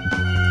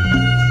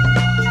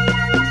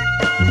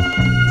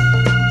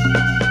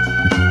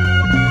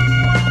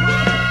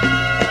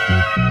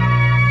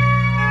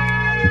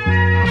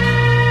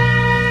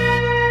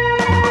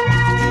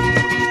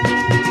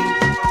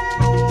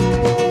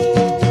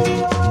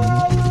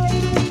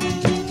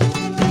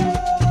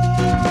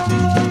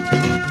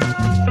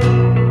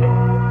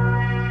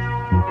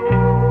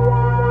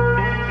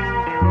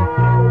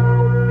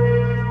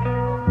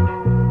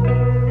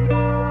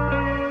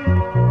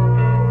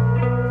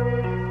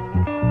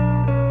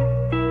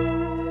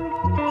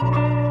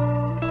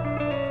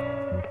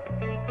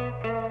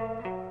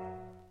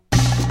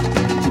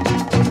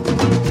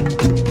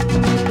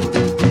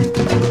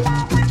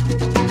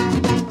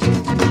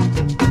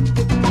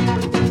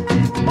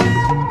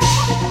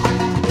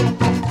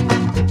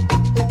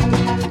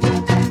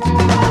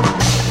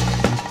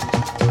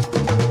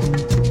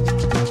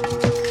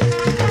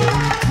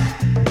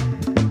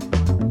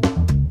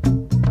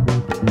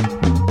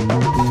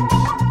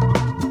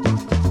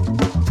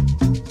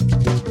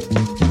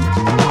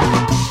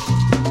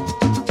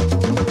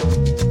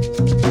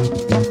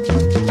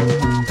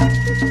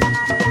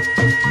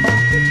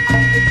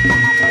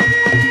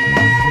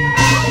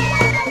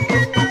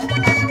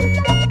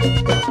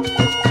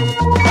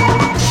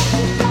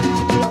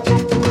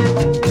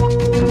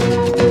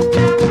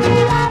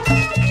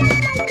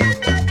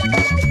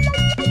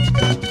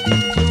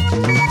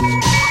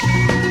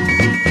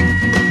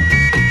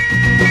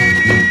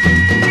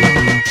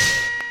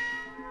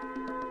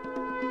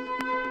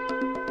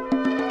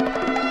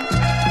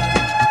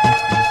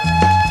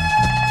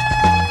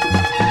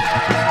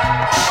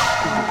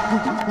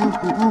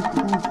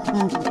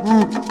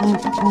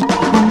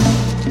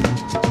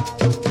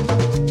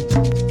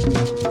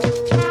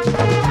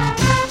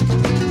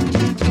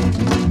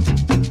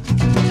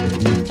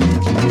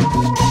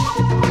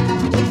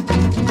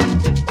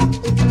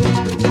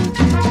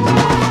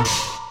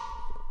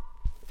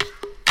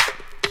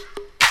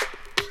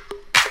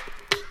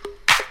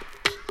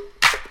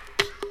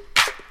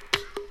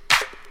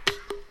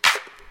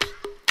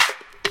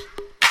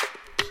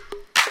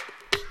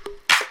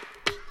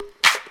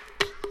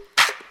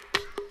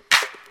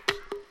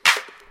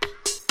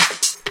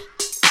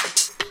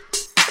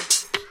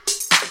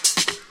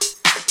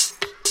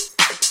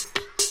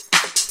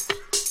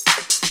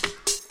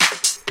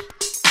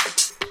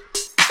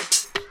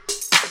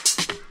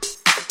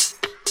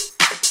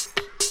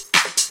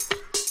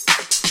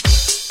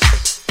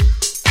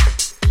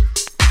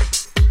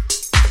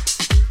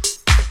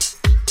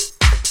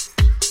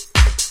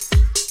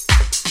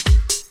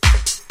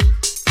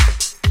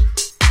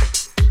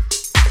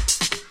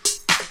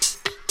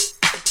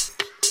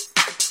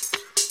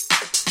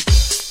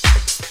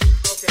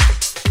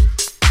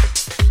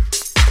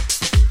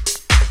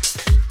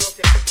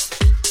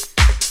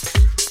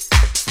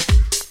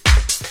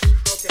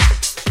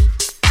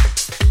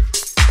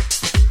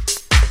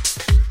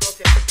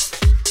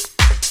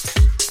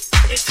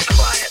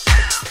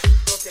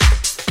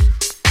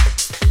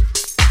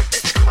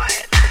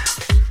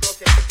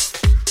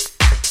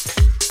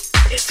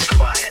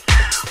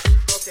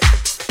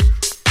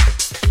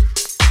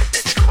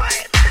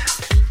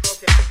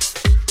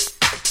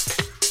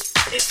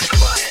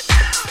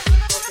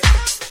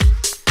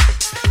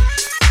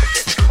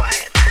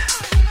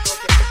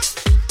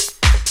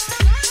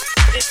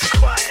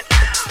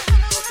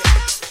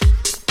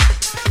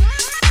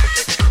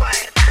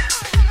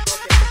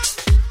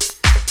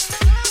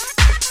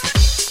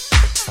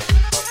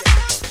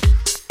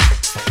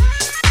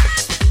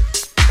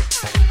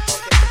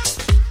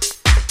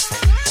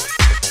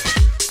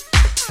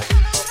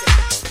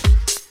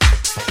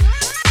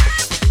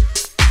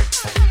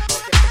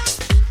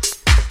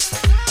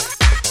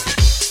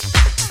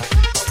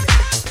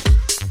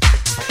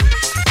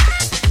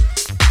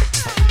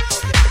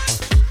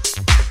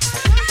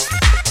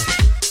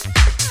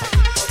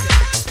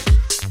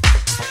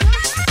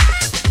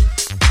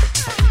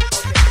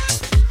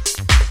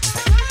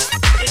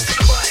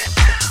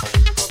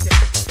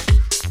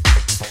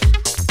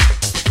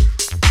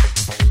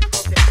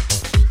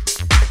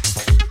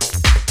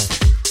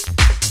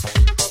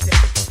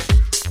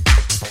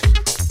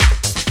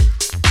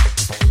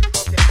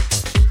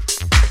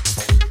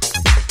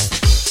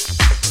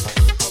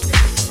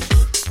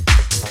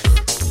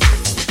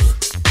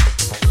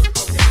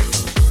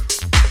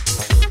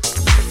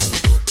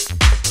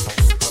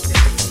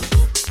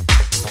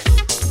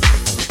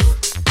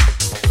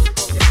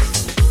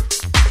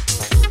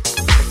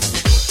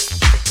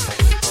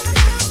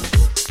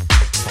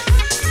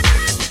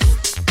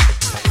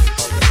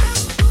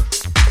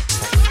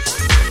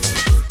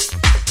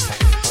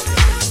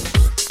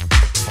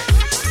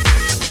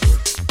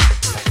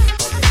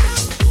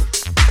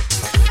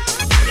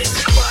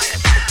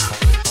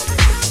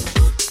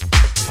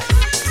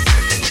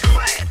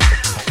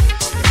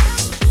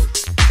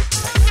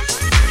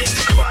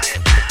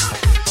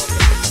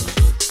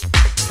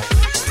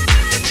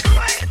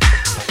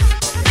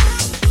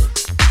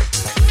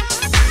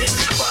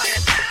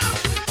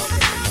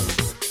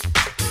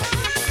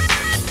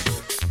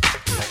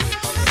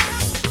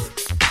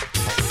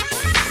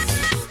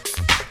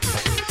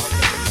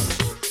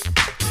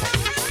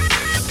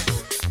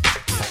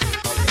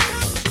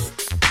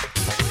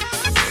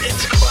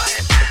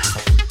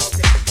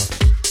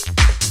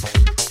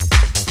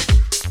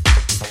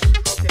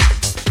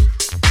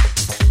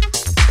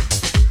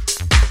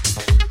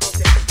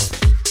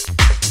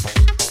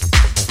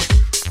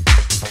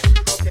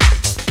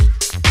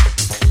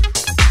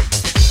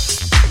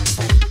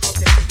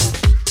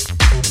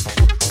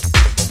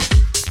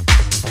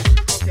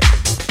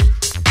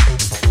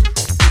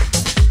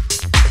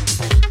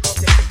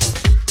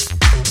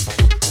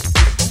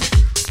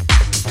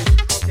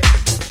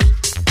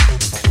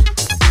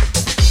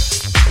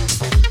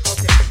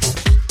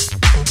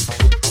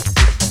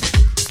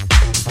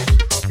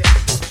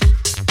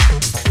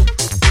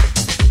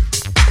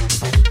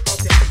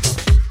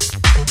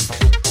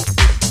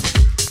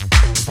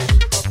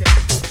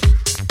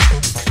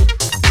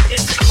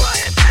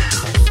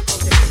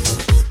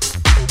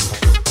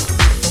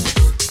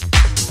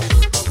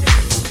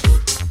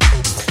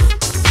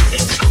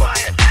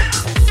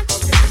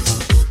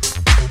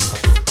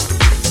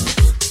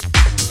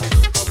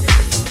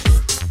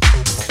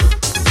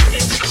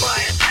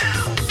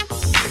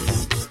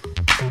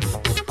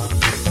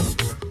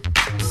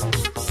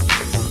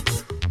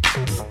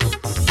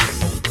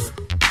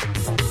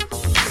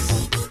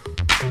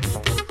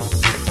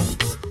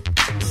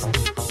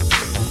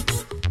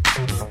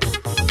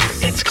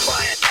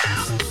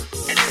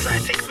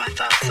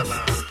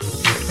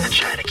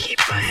 try to keep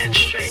my head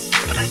straight,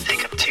 but I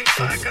think I'm too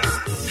far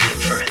gone.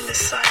 For in this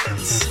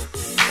silence,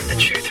 the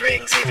truth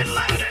rings even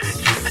louder.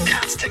 A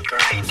constant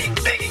grinding,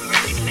 begging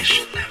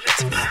recognition of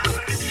its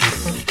power.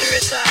 Through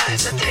its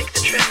eyes, I take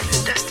the trip,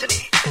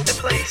 destiny, the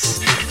place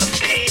of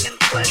pain and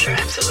pleasure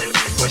absolute,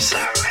 where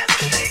sorrow has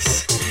a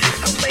face.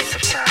 A place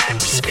of time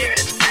where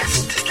spirit,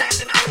 asked to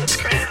stand and hold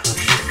its ground,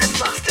 has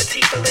lost its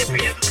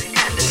equilibrium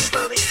and is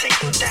slowly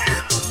sinking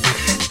down.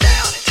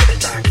 Down into the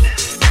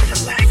darkness that the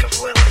lack of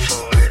will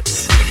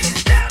affords.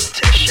 Down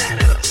into the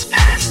shadows,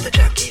 past the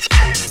junkies,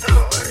 past the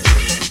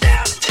whores.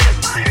 Down into the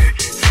mire,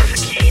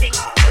 suffocating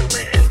all that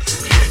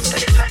lives.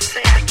 But if I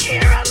say I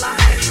care, I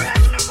lie, for I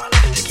have no more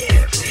left to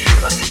give.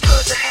 Well,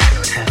 suppose a hand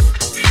would help.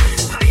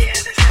 Oh yeah,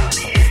 there's no one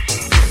here.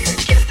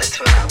 Guess that's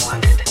what I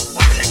wanted.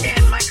 Once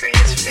again, my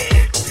greatest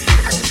fear.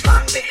 I just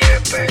long to hear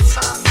a bird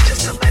song,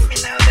 just to let me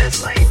know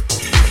there's light.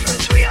 For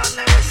as we all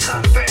know, a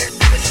songbird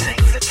never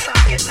sings its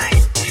song at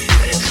night.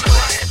 But it's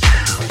quiet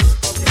now.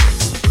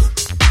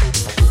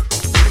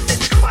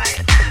 It's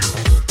quiet now.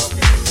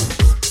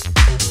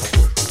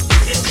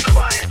 It's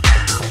quiet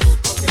now.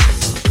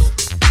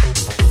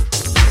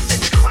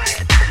 It's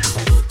quiet now.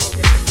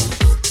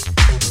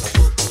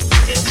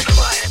 It's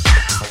quiet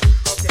now.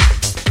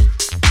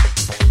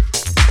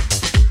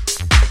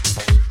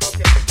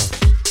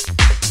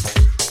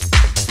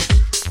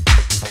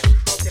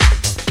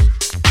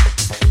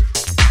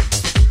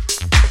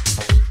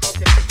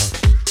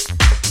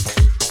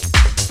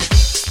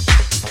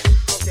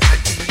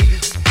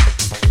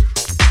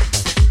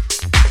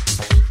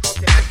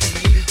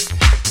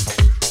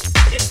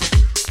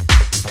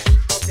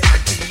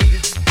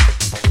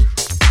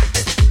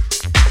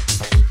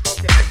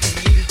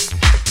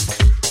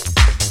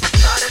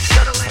 Thought a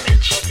subtle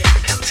image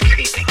comes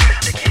creeping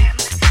round again.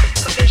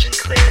 A vision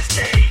clear as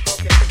day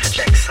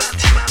projects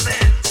onto my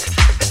lens.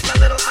 With my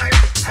little heart,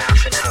 I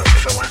often hope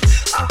for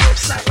once all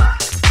hope's not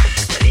lost.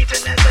 But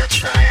even as I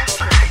try, I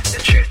find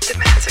the truth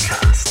demands a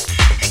cost.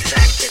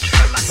 Exacted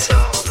from my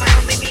soul, my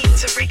only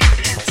means of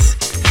recompense.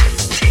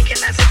 Taken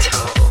as a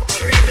toll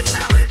for even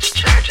knowledge,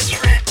 charges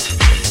rent.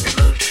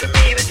 Removed from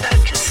me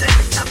without consent,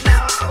 I'm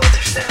now a hole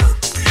to fill.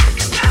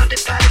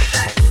 Compounded by the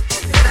fact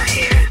that I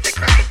hear the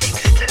grinding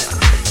still.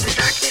 The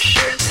darkness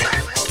sure and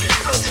silent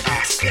holds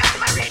fast beyond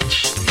my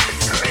reach.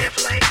 A ray of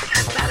light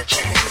has not a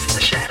chance,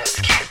 the shadows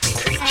can't be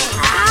breached.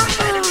 A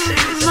fight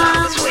ensues and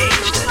all is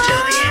waged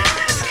until the end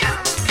has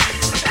come.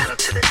 A battle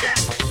to the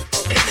death,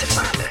 it's a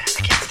father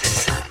against his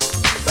son.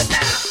 But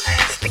now I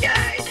ask the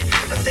guide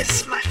of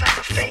this my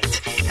final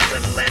fate. As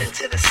I'm led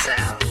into the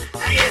cell,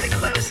 I hear the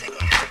closing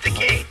of the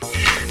gate.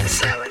 The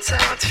silence I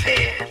once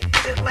feared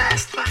is at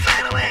last my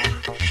final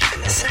end.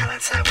 And the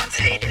silence I once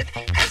hated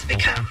has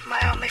become my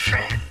only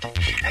friend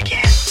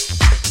again.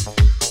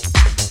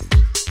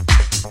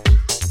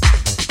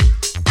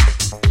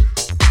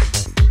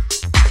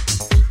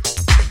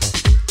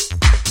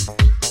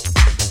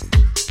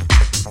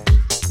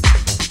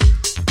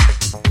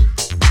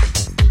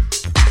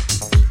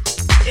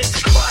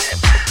 It's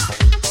quiet now.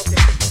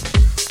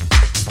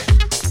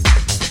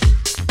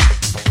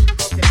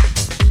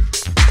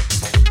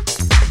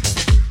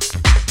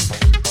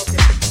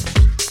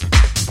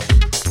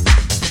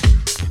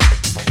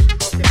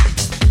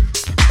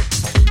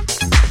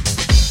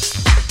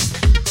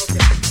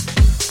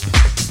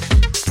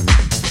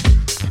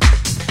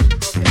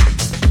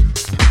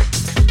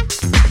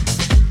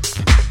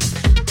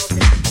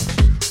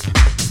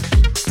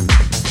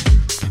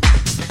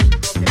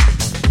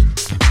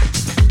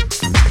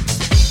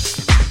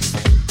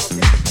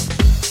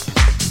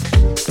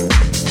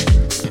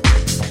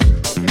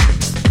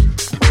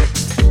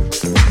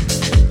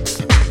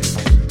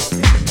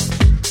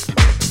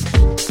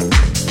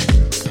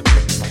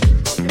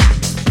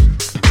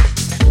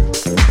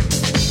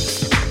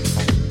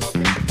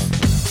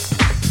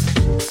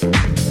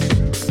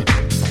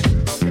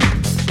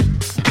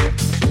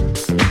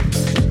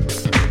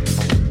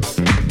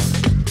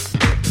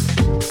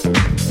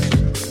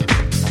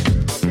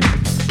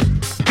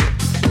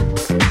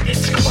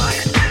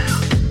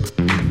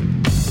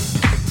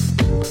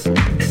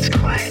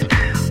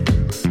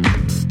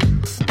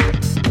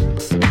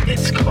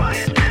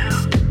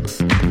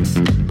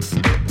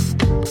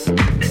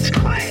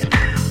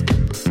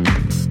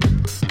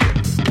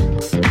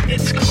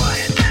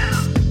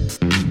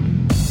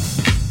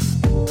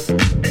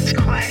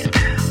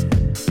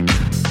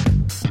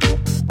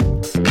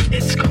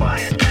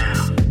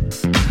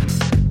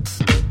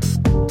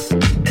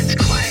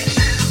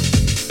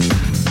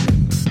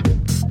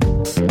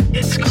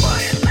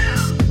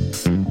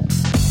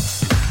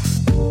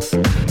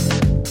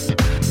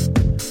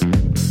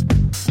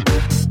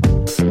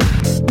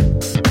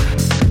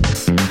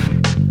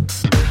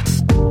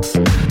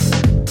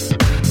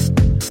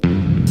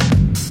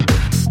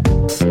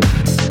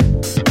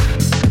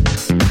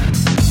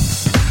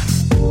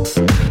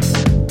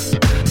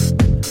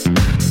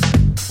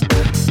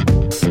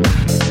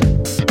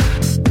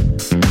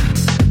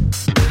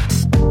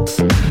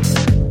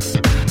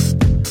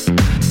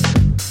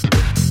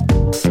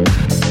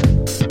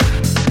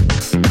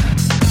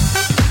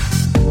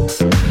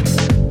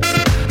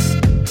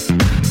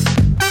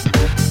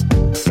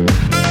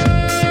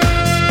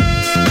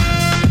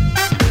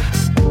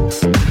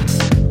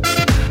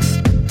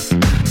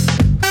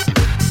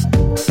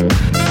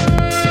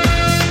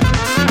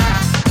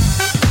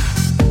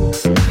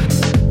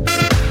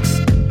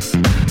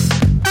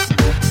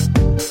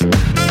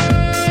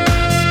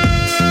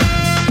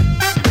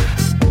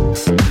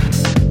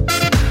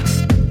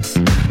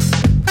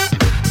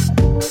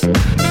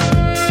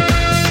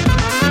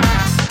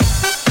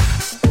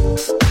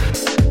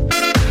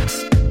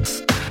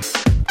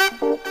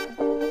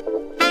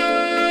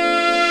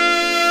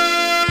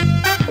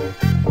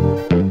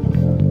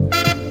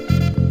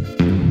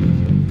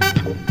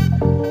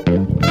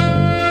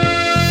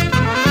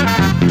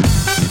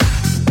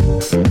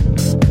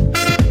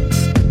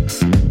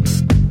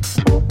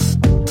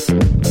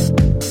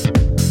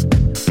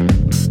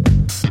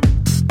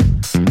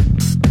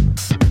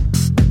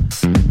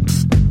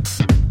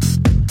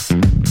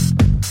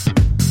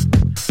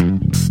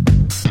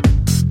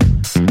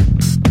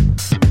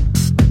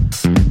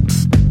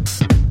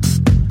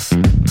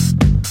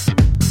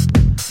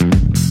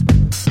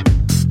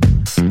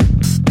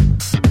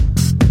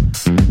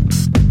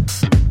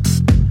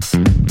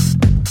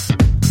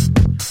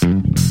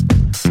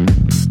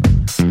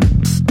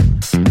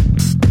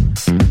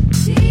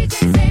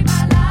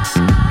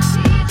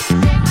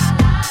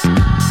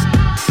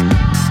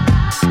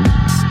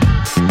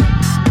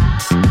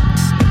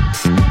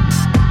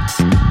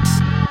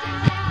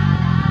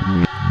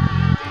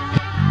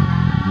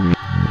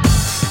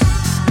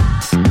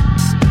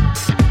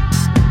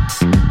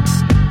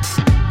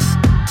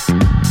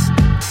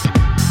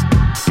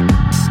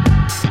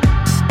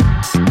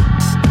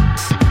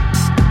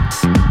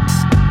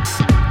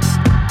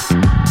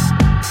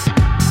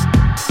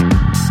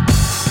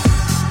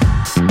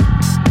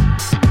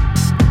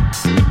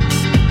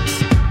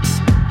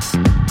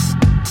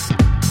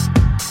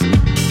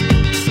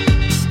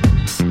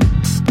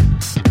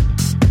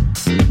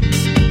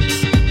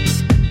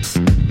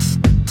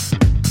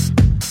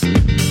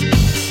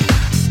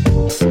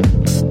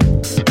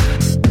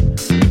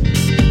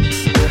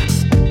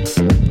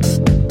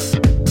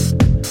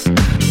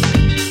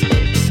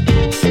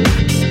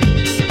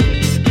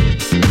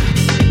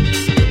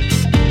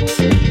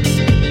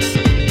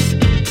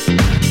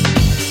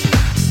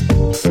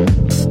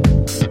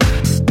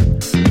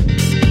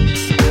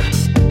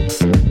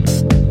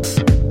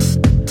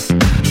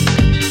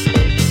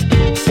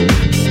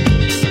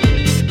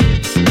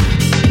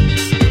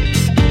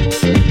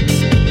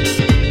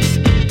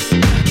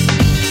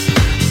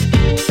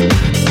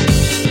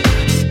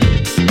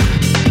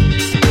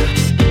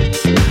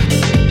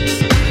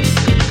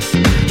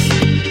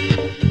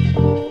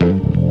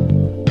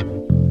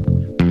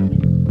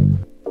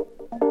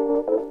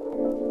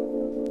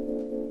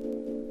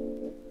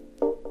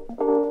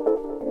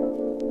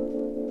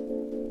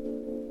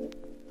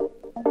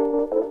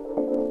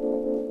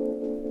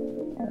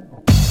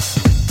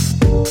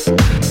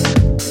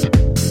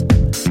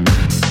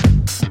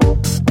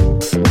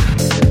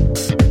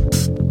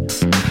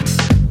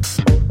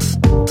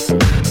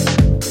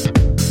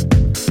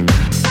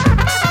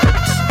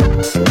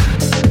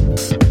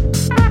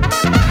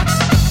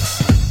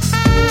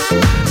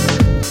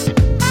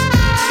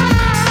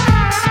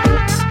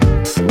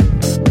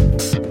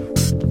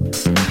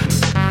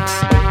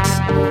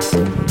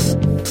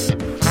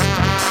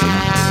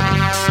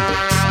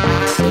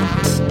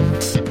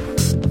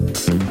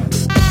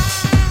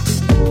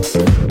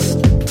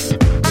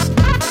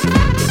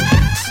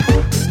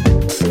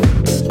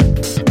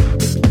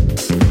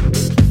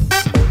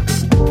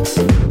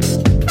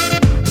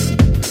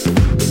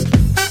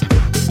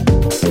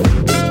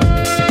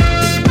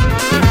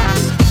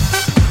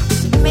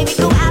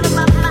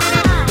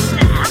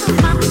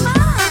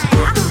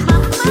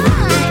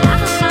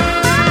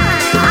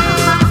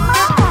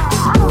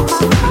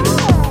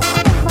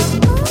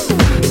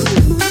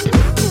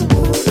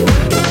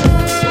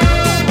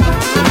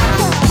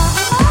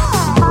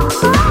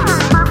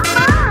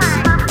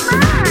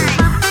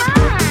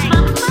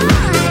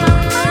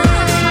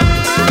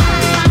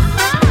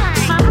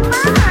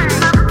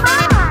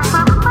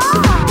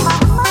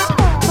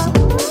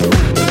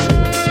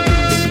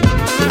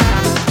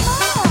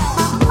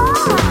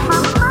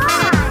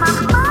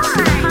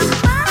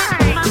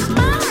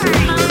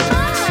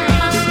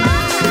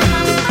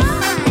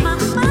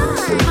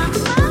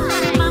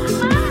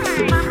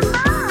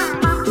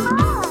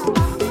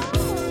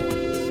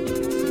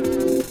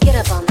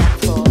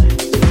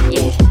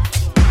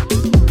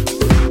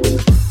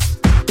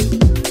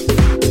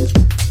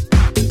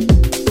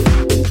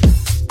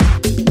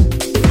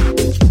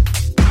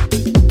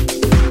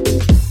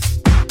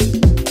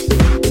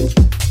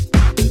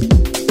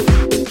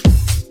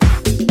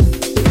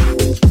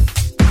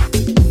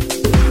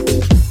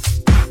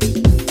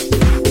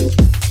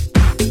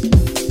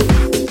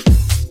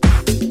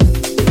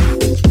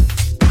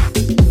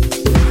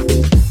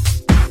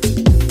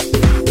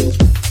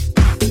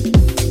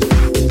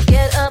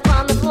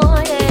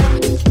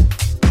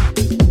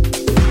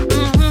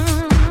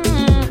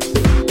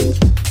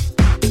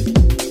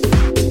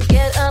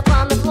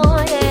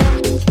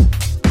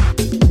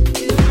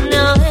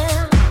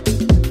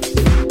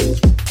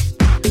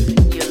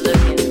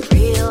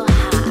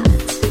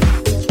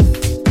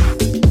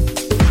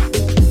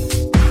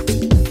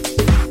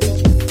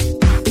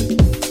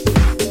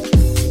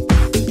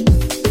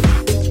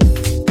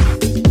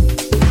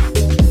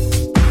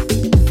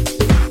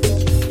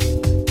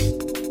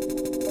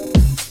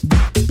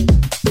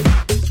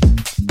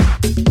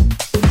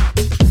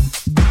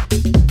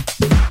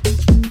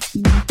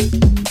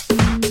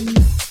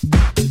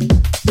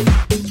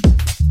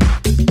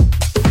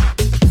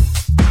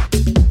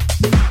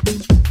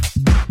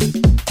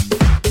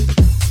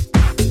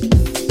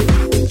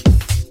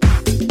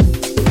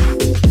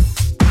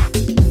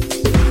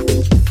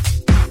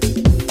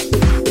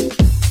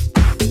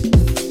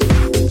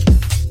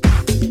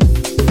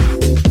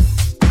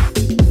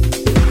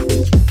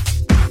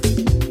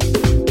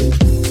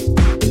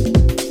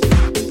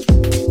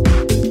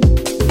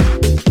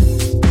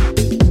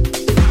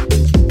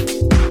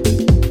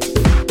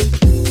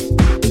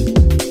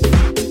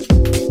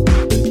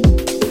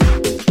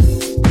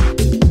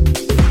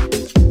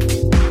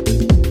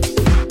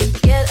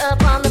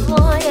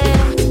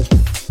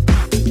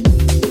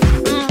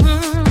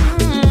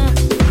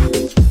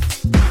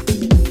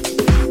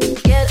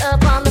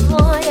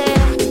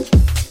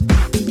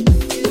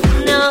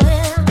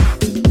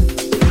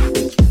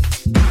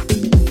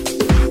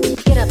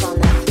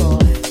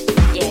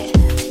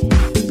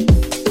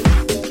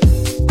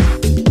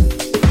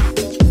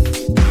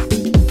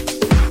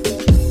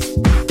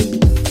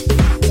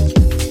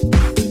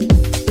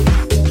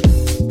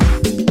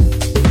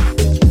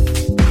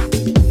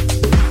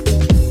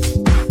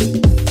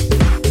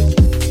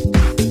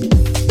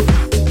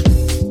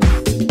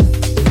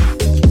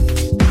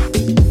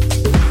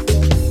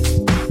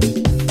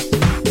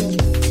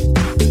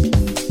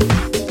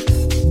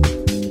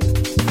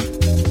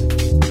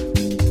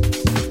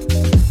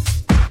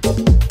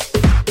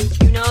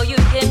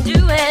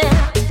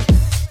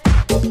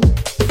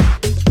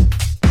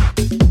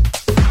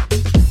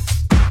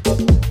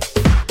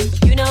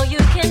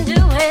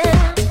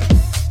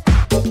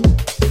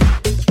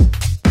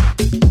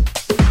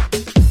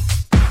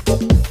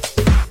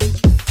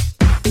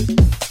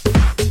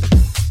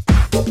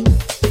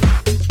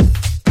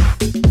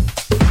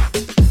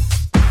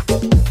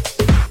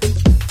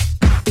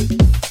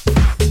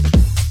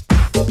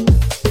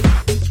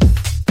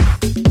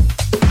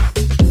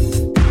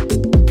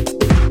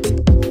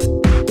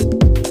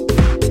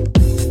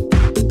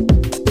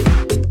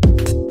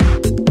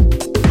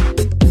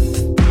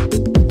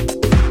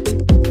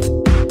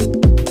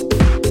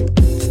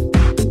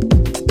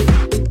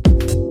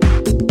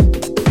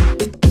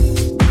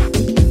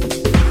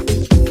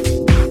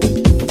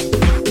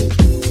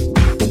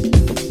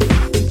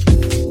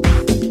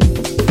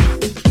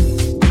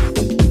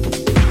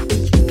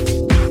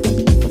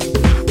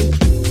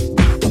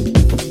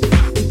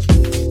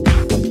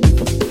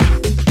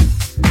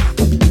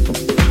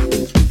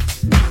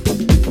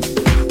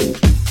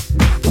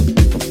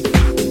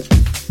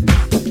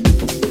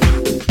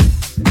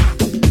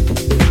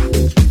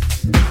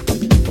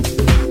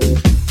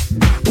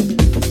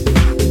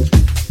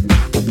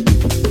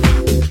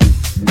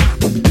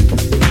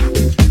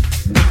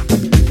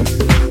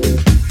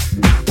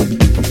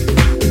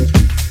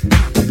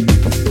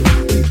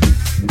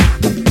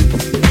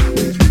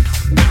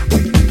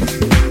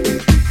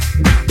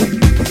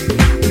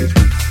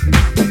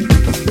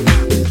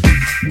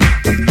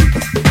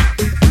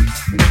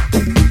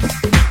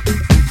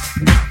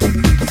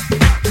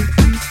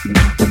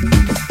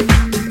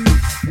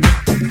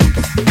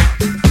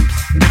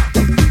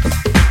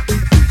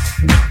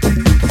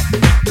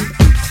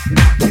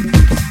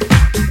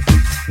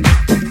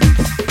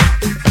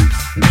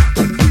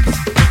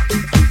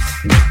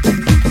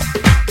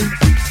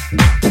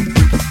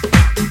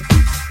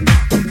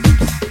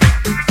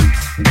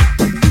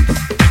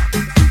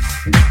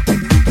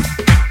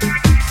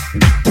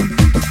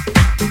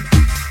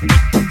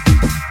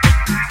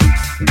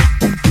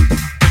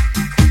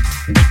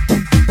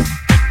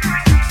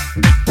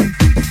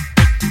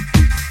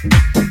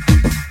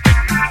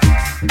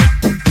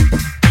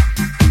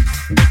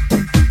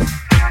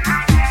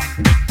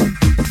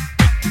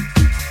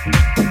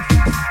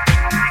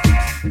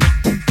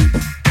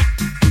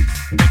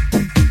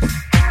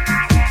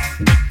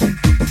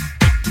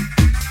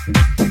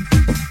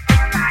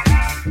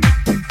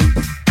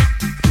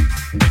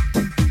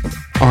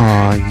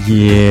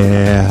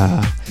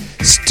 Yeah.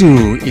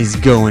 Stu is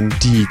going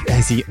deep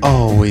as he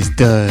always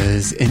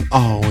does and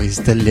always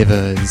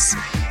delivers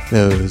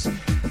those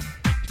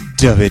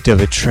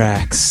dubby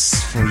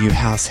tracks for you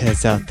house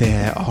heads out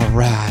there.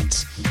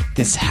 Alright,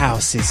 this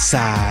house's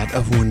side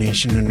of One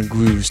Nation Under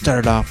Groove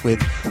started off with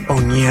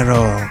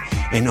Oneiro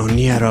and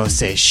Oneiro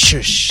Say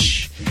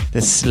Shhh.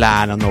 The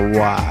slide on the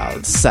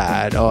wild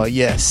side. Oh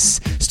yes,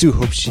 Stu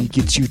hopes she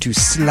gets you to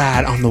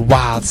slide on the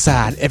wild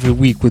side every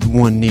week with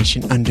One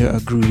Nation Under a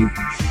Groove.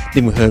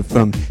 Then we heard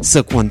from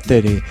Silk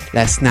 130.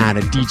 Last night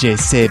a DJ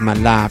saved my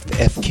life, the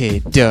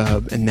FK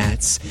dub, and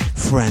that's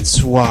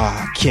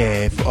Francois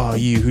K. For all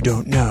you who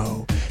don't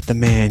know, the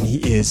man, he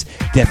is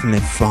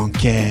definitely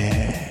funky.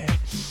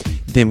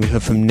 Then we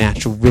heard from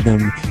Natural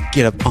Rhythm,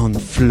 Get Up on the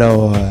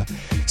Floor.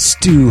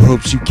 Stu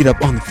hopes you get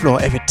up on the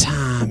floor every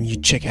time you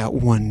check out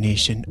One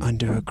Nation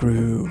Under a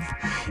Groove.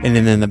 And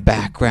then in the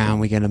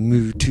background we got a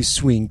Mood to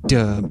Swing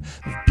dub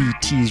of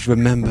BT's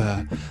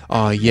Remember.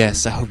 Oh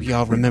yes, I hope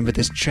y'all remember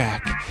this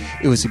track.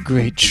 It was a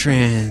great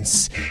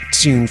trance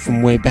tune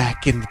from way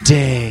back in the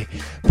day,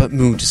 but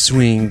Mood to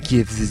Swing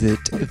gives it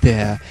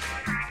their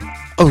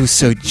oh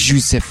so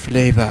juicy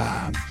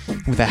flavor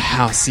with a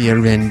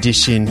houseier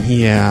rendition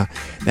here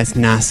that's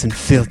nice and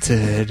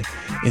filtered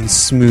and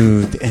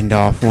smooth and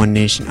off One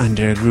Nation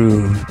Under a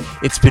Groove.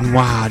 It's been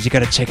wild. You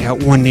gotta check out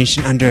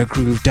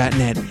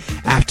onenationunderagroove.net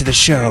after the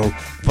show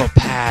for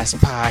past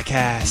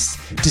podcasts,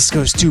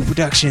 Disco Stu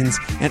Productions,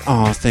 and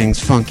all things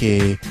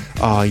funky.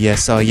 Oh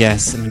yes,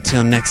 and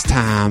until next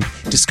time,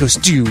 Disco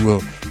Stu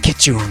will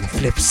catch you on the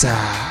flip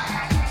side.